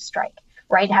lightning strike,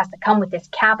 right? It has to come with this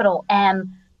capital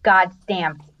M God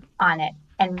stamped on it.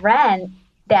 And Wren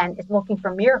then is looking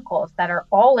for miracles that are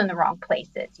all in the wrong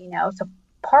places, you know? So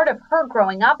part of her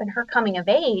growing up and her coming of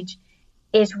age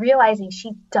is realizing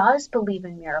she does believe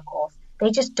in miracles.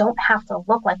 They just don't have to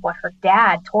look like what her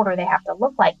dad told her they have to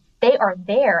look like. They are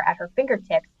there at her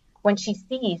fingertips when she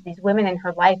sees these women in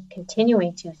her life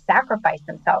continuing to sacrifice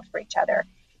themselves for each other.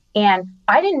 And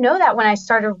I didn't know that when I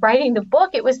started writing the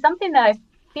book. It was something that I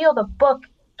feel the book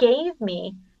gave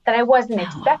me that I wasn't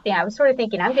expecting. I was sort of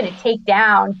thinking, I'm going to take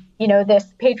down, you know,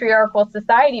 this patriarchal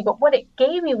society. But what it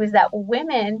gave me was that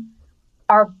women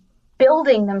are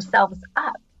building themselves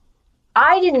up.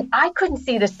 I couldn't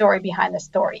see the story behind the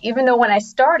story, even though when I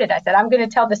started, I said, I'm going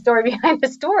to tell the story behind the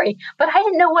story, but I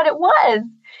didn't know what it was.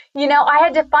 You know, I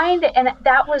had to find it. And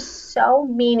that was so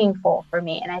meaningful for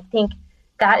me. And I think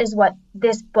that is what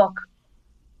this book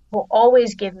will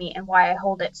always give me, and why I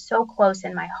hold it so close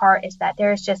in my heart, is that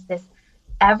there's just this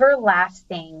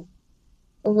everlasting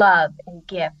love and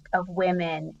gift of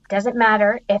women. Doesn't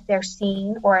matter if they're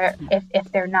seen or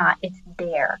if they're not, it's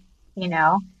there, you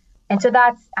know? And so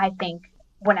that's, I think,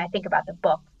 when I think about the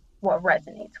book, what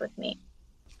resonates with me.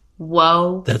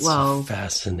 Whoa. That's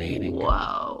fascinating.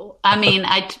 Whoa. I mean,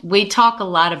 we talk a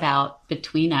lot about,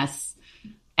 between us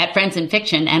at Friends in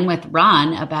Fiction and with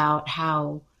Ron, about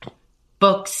how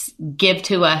books give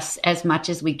to us as much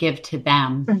as we give to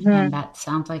them. Mm-hmm. And that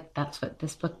sounds like that's what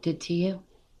this book did to you.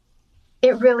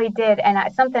 It really did.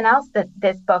 And something else that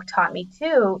this book taught me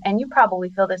too, and you probably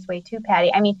feel this way too,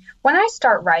 Patti. I mean, when I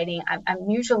start writing, I'm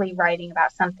usually writing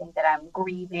about something that I'm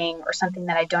grieving or something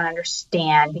that I don't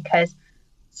understand, because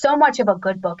so much of a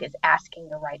good book is asking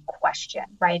the right question,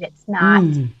 right? It's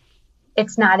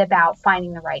not about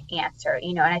finding the right answer,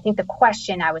 you know. And I think the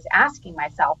question I was asking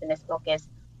myself in this book is,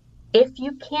 if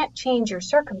you can't change your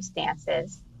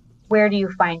circumstances, where do you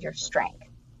find your strength?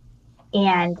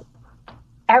 And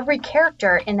every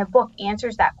character in the book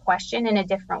answers that question in a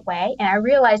different way. And I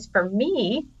realized for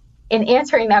me, in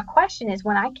answering that question, is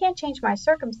when I can't change my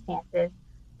circumstances,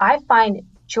 I find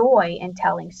joy in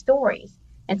telling stories.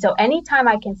 And so anytime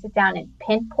I can sit down and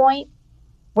pinpoint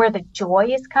where the joy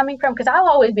is coming from, because I'll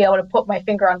always be able to put my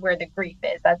finger on where the grief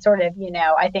is. That's sort of,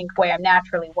 I think the way I'm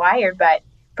naturally wired. But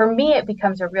for me, it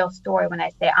becomes a real story when I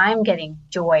say I'm getting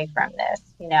joy from this,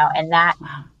 and that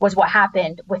was what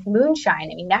happened with Moonshine.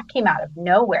 I mean, that came out of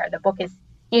nowhere. The book is,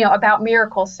 about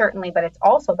miracles, certainly, but it's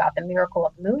also about the miracle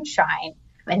of moonshine.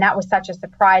 And that was such a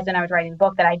surprise when I was writing the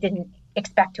book that I didn't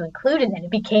expect to include. And then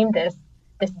it became this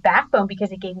backbone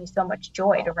because it gave me so much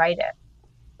joy to write it.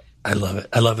 I love it.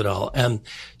 I love it all.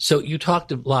 So you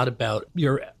talked a lot about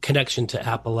your connection to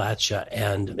Appalachia,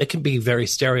 and it can be very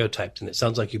stereotyped, and it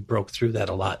sounds like you broke through that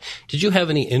a lot. Did you have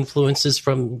any influences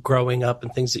from growing up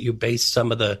and things that you based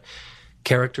some of the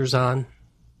characters on?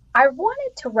 I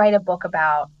wanted to write a book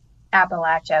about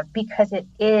Appalachia because it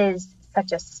is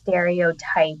such a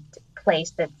stereotyped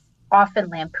place that's often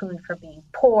lampooned for being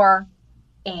poor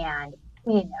and,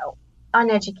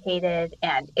 uneducated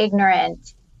and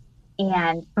ignorant.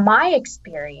 And my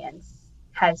experience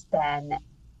has been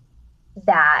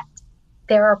that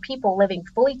there are people living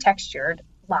fully textured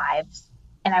lives,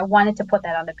 and I wanted to put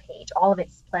that on the page, all of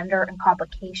its splendor and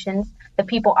complications. The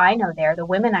people I know there, the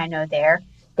women I know there,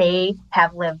 they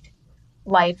have lived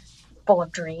life full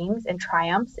of dreams and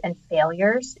triumphs and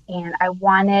failures, and I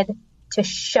wanted to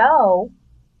show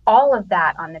all of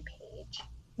that on the page.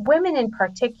 Women in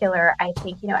particular, I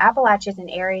think, Appalachia is an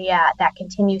area that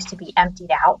continues to be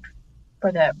emptied out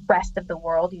for the rest of the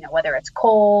world, whether it's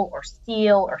coal or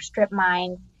steel or strip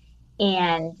mines.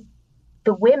 And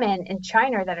the women in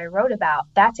China that I wrote about,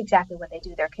 that's exactly what they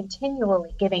do. They're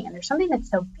continually giving. And there's something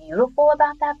that's so beautiful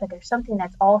about that, but there's something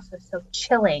that's also so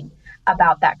chilling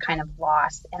about that kind of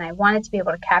loss. And I wanted to be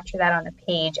able to capture that on the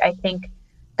page. I think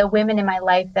the women in my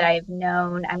life that I've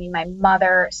known, my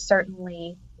mother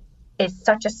certainly is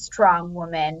such a strong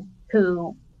woman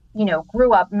who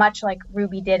grew up much like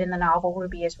Ruby did in the novel.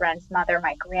 Ruby is Ren's mother.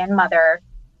 My grandmother,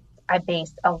 I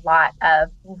based a lot of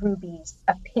Ruby's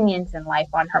opinions in life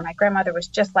on her. My grandmother was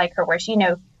just like her, where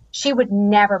she would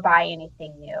never buy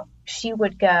anything new. She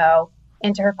would go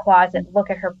into her closet, look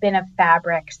at her bin of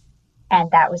fabrics,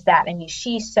 and that was that.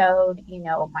 She sewed,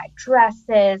 my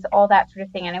dresses, all that sort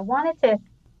of thing. And I wanted to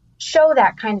show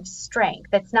that kind of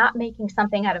strength that's not making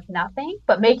something out of nothing,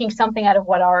 but making something out of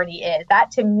what already is.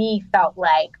 That to me felt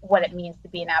like what it means to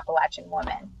be an Appalachian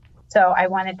woman. So I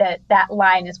wanted that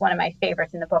line is one of my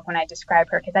favorites in the book when I describe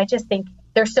her, because I just think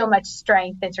there's so much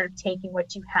strength in sort of taking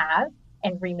what you have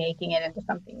and remaking it into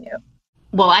something new.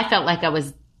 Well, I felt like I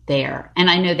was there. And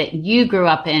I know that you grew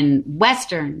up in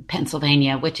Western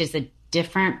Pennsylvania, which is a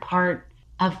different part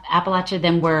of Appalachia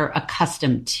than we're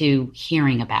accustomed to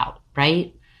hearing about,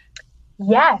 right?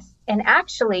 Yes. And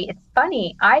actually, it's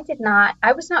funny. I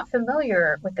was not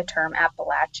familiar with the term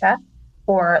Appalachia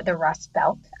or the Rust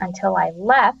Belt until I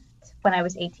left when I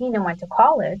was 18 and went to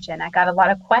college. And I got a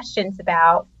lot of questions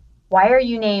about, why are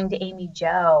you named Amy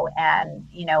Jo? And,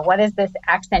 what is this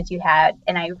accent you had?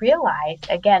 And I realized,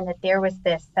 again, that there was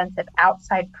this sense of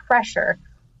outside pressure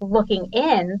looking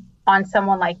in on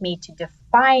someone like me to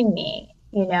define me,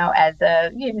 as a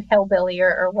hillbilly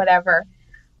or whatever.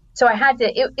 So I had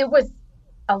to, it was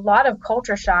a lot of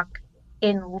culture shock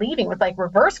in leaving, with like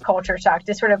reverse culture shock,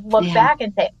 to sort of look back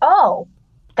and say, oh,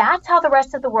 that's how the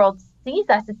rest of the world sees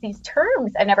us. It's these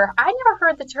terms. I never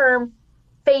heard the term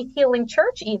faith healing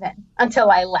church even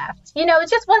until I left. It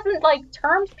just wasn't like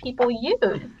terms people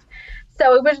used.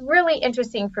 So it was really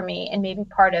interesting for me, and maybe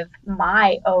part of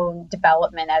my own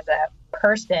development as a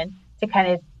person, to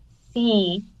kind of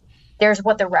see there's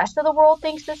what the rest of the world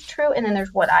thinks is true, and then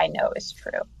there's what I know is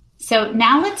true. So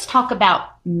now let's talk about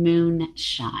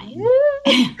moonshine.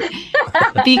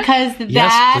 Because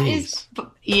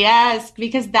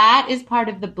because that is part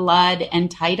of the blood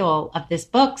and title of this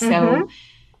book. So,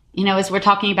 as we're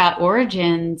talking about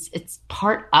origins, it's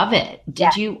part of it.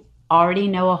 Did you already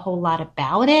know a whole lot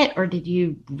about it, or did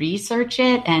you research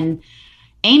it? And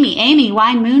Amy,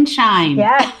 why moonshine?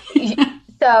 Yeah.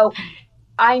 So,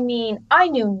 I knew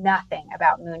nothing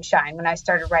about moonshine when I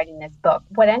started writing this book.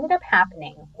 What ended up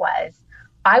happening was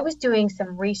I was doing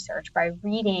some research by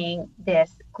reading this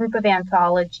group of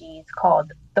anthologies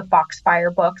called the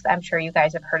Foxfire books. I'm sure you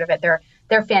guys have heard of it.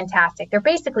 They're fantastic. They're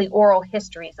basically oral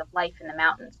histories of life in the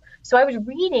mountains. So I was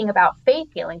reading about faith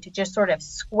healing to just sort of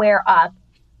square up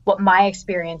what my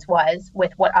experience was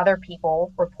with what other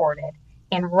people reported.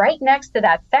 And right next to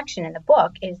that section in the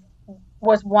book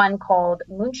was one called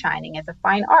Moonshining as a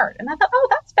Fine Art. And I thought, oh,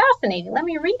 that's fascinating. Let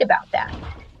me read about that.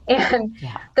 And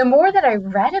the more that I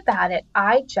read about it,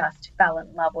 I just fell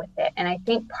in love with it. And I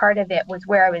think part of it was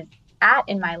where I was at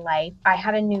in my life. I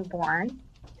had a newborn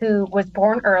who was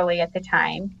born early at the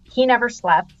time. He never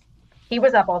slept. He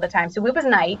was up all the time. So it was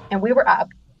night and we were up.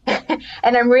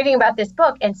 And I'm reading about this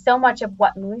book, and so much of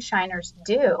what moonshiners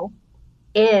do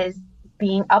is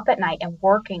being up at night and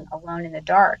working alone in the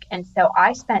dark. And so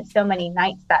I spent so many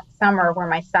nights that summer where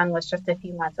my son was just a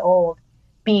few months old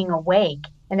being awake.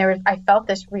 And I felt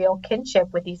this real kinship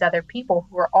with these other people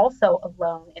who were also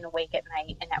alone and awake at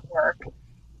night and at work.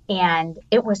 And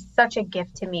it was such a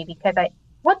gift to me because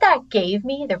what that gave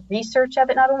me, the research of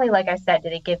it, not only, like I said,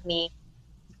 did it give me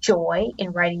joy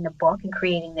in writing the book and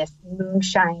creating this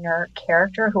moonshiner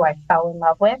character who I fell in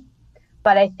love with,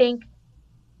 but I think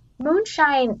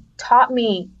moonshine taught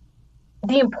me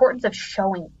the importance of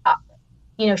showing up,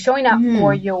 showing up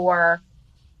for your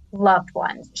loved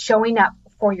ones, showing up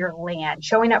for your land,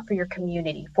 showing up for your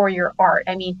community, for your art.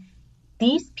 I mean,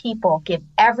 these people give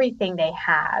everything they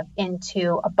have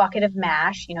into a bucket of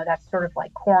mash, that's sort of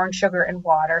like corn, sugar, and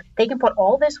water. They can put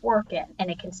all this work in and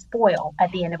it can spoil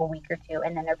at the end of a week or two,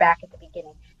 and then they're back at the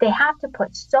beginning. They have to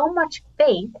put so much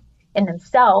faith in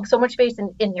themselves, so much faith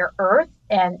in their earth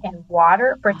and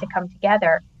water for it to come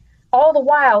together, all the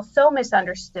while so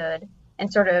misunderstood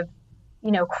and sort of,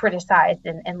 criticized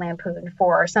and lampooned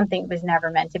for something that was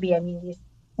never meant to be. I mean, these,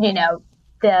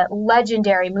 the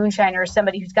legendary moonshiner is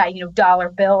somebody who's got, dollar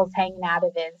bills hanging out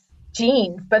of his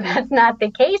jeans, but that's not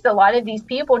the case. A lot of these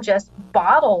people just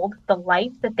bottled the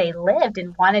life that they lived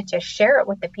and wanted to share it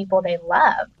with the people they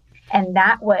love. And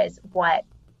that was what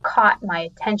caught my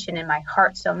attention and my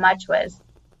heart so much, was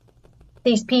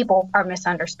these people are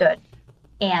misunderstood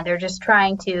and they're just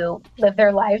trying to live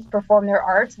their lives, perform their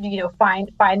arts,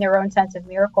 find their own sense of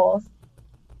miracles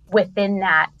within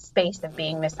that space of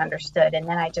being misunderstood. And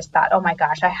then I just thought, oh my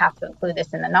gosh, I have to include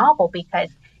this in the novel because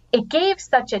it gave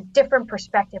such a different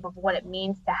perspective of what it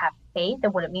means to have faith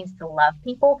and what it means to love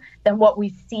people than what we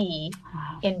see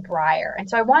in Briar. And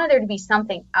so I wanted there to be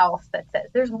something else that says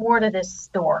there's more to this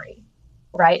story,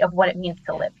 right, of what it means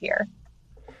to live here.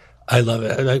 I love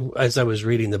it. As I was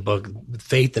reading the book,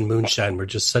 faith and moonshine were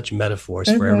just such metaphors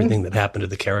for everything that happened to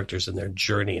the characters and their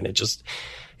journey. And it just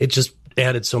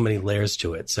added so many layers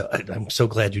to it. So I'm so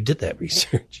glad you did that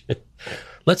research.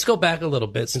 Let's go back a little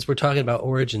bit since we're talking about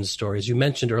origin stories. You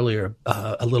mentioned earlier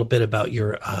a little bit about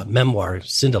your memoir,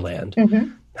 Cinderland.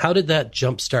 How did that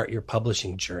jumpstart your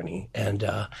publishing journey? And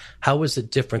how was it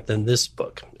different than this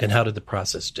book? And how did the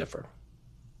process differ?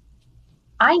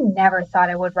 I never thought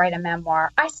I would write a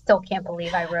memoir. I still can't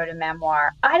believe I wrote a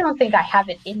memoir. I don't think I have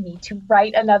it in me to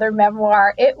write another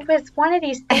memoir. It was one of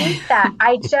these things that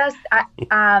I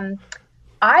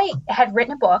had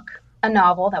written a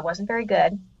novel that wasn't very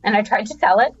good, and I tried to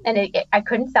sell it, and I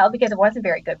couldn't sell because it wasn't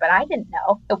very good, but I didn't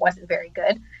know it wasn't very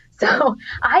good. So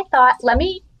I thought, let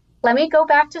me go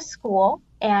back to school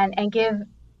and give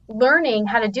learning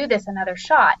how to do this another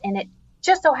shot. And it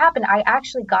just so happened I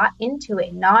actually got into a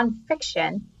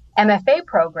nonfiction MFA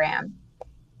program,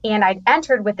 and I'd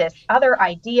entered with this other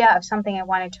idea of something I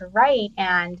wanted to write.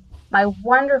 And my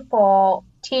wonderful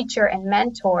teacher and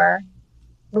mentor,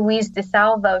 Louise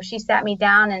DeSalvo, she sat me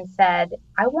down and said,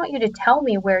 I want you to tell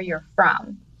me where you're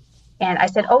from. And I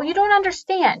said, oh, you don't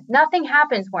understand. Nothing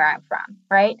happens where I'm from,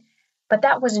 right? But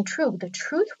that wasn't true. The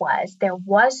truth was there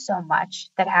was so much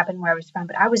that happened where I was from,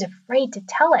 but I was afraid to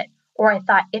tell it. Or I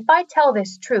thought, if I tell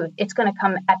this truth, it's going to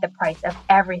come at the price of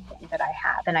everything that I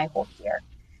have and I hold dear.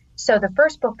 So the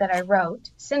first book that I wrote,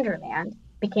 Cinderland,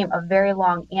 became a very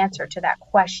long answer to that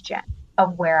question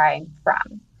of where I'm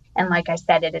from. And like I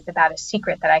said, it is about a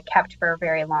secret that I kept for a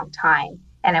very long time.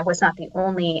 And I was not the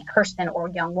only person or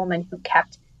young woman who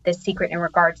kept this secret in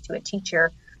regards to a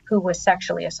teacher who was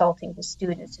sexually assaulting his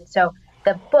students. And so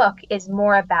the book is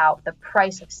more about the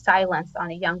price of silence on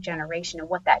a young generation and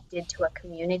what that did to a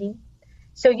community.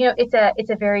 So, it's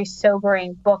a very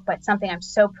sobering book, but something I'm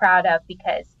so proud of,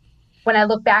 because when I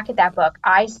look back at that book,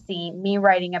 I see me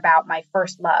writing about my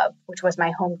first love, which was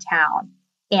my hometown,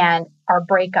 and our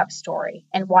breakup story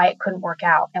and why it couldn't work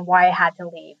out and why I had to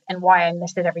leave and why I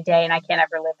missed it every day and I can't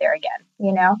ever live there again,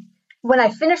 When I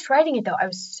finished writing it, though, I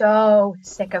was so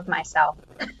sick of myself.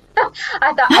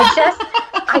 I thought,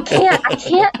 I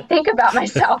can't think about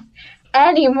myself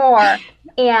anymore.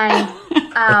 And,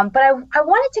 but I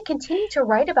wanted to continue to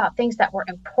write about things that were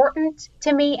important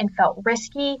to me and felt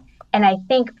risky. And I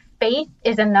think faith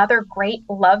is another great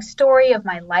love story of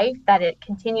my life, that it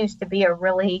continues to be a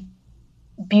really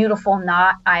beautiful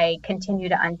knot I continue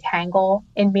to untangle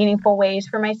in meaningful ways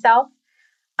for myself.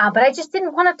 But I just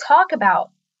didn't want to talk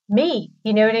about me.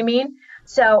 You know what I mean?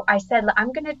 So I said,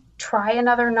 I'm going to try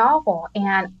another novel.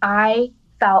 And I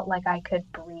felt like I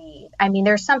could breathe. I mean,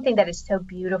 there's something that is so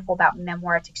beautiful about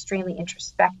memoir. It's extremely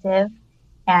introspective,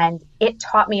 and it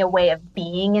taught me a way of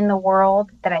being in the world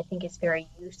that I think is very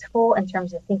useful in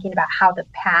terms of thinking about how the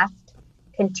past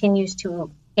continues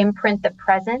to imprint the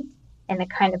present and the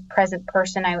kind of present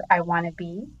person I want to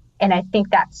be. And I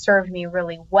think that served me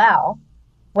really well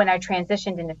when I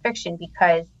transitioned into fiction,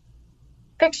 because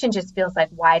fiction just feels like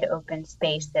wide open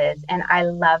spaces. And I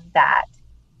love that.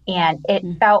 And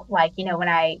it felt like, when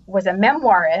I was a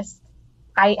memoirist,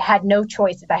 I had no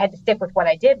choices. I had to stick with what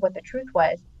I did, what the truth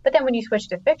was. But then when you switch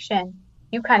to fiction,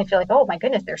 you kind of feel like, oh my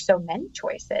goodness, there's so many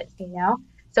choices,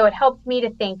 So it helped me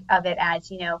to think of it as,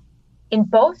 in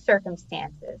both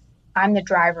circumstances, I'm the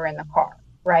driver in the car,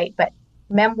 right? But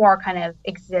memoir kind of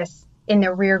exists in the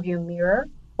rearview mirror,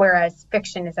 whereas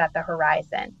fiction is at the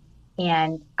horizon.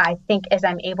 And I think as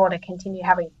I'm able to continue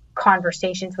having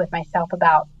conversations with myself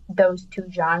about those two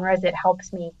genres, it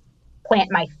helps me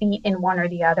plant my feet in one or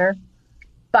the other.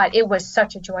 But it was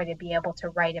such a joy to be able to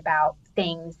write about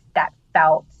things that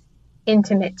felt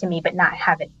intimate to me, but not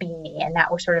have it be me. And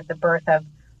that was sort of the birth of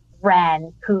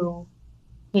Ren, who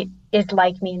is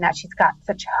like me in that she's got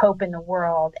such hope in the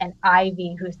world, and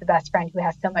Ivy, who's the best friend, who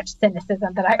has so much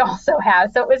cynicism that I also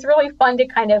have. So it was really fun to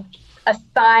kind of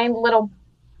assign little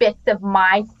bits of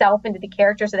myself into the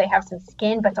characters so they have some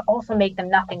skin, but to also make them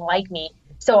nothing like me.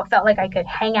 So it felt like I could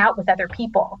hang out with other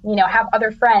people, have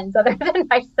other friends other than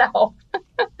myself.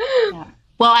 Yeah.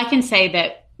 Well, I can say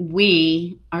that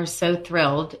we are so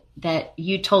thrilled that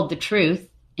you told the truth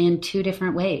in two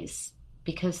different ways,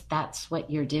 because that's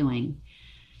what you're doing.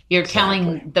 You're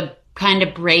telling the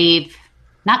the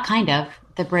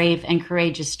brave and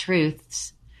courageous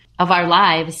truths of our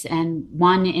lives, and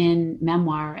one in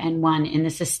memoir and one in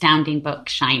this astounding book,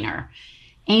 Shiner.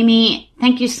 Amy,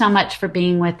 thank you so much for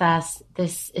being with us.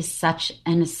 This is such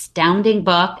an astounding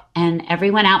book, and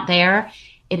everyone out there,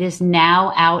 it is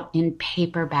now out in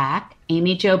paperback.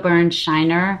 Amy Jo Burns'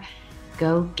 Shiner,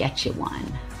 go get you one.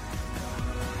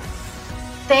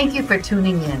 Thank you for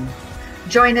tuning in.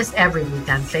 Join us every week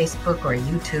on Facebook or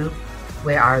YouTube,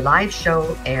 where our live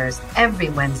show airs every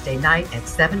Wednesday night at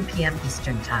 7 p.m.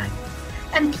 Eastern Time.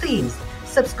 And please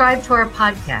subscribe to our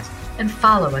podcast and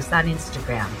follow us on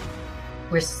Instagram.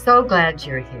 We're so glad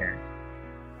you're here.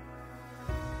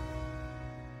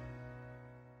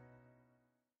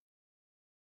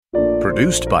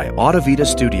 Produced by Audavita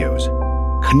Studios.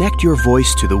 Connect your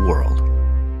voice to the world.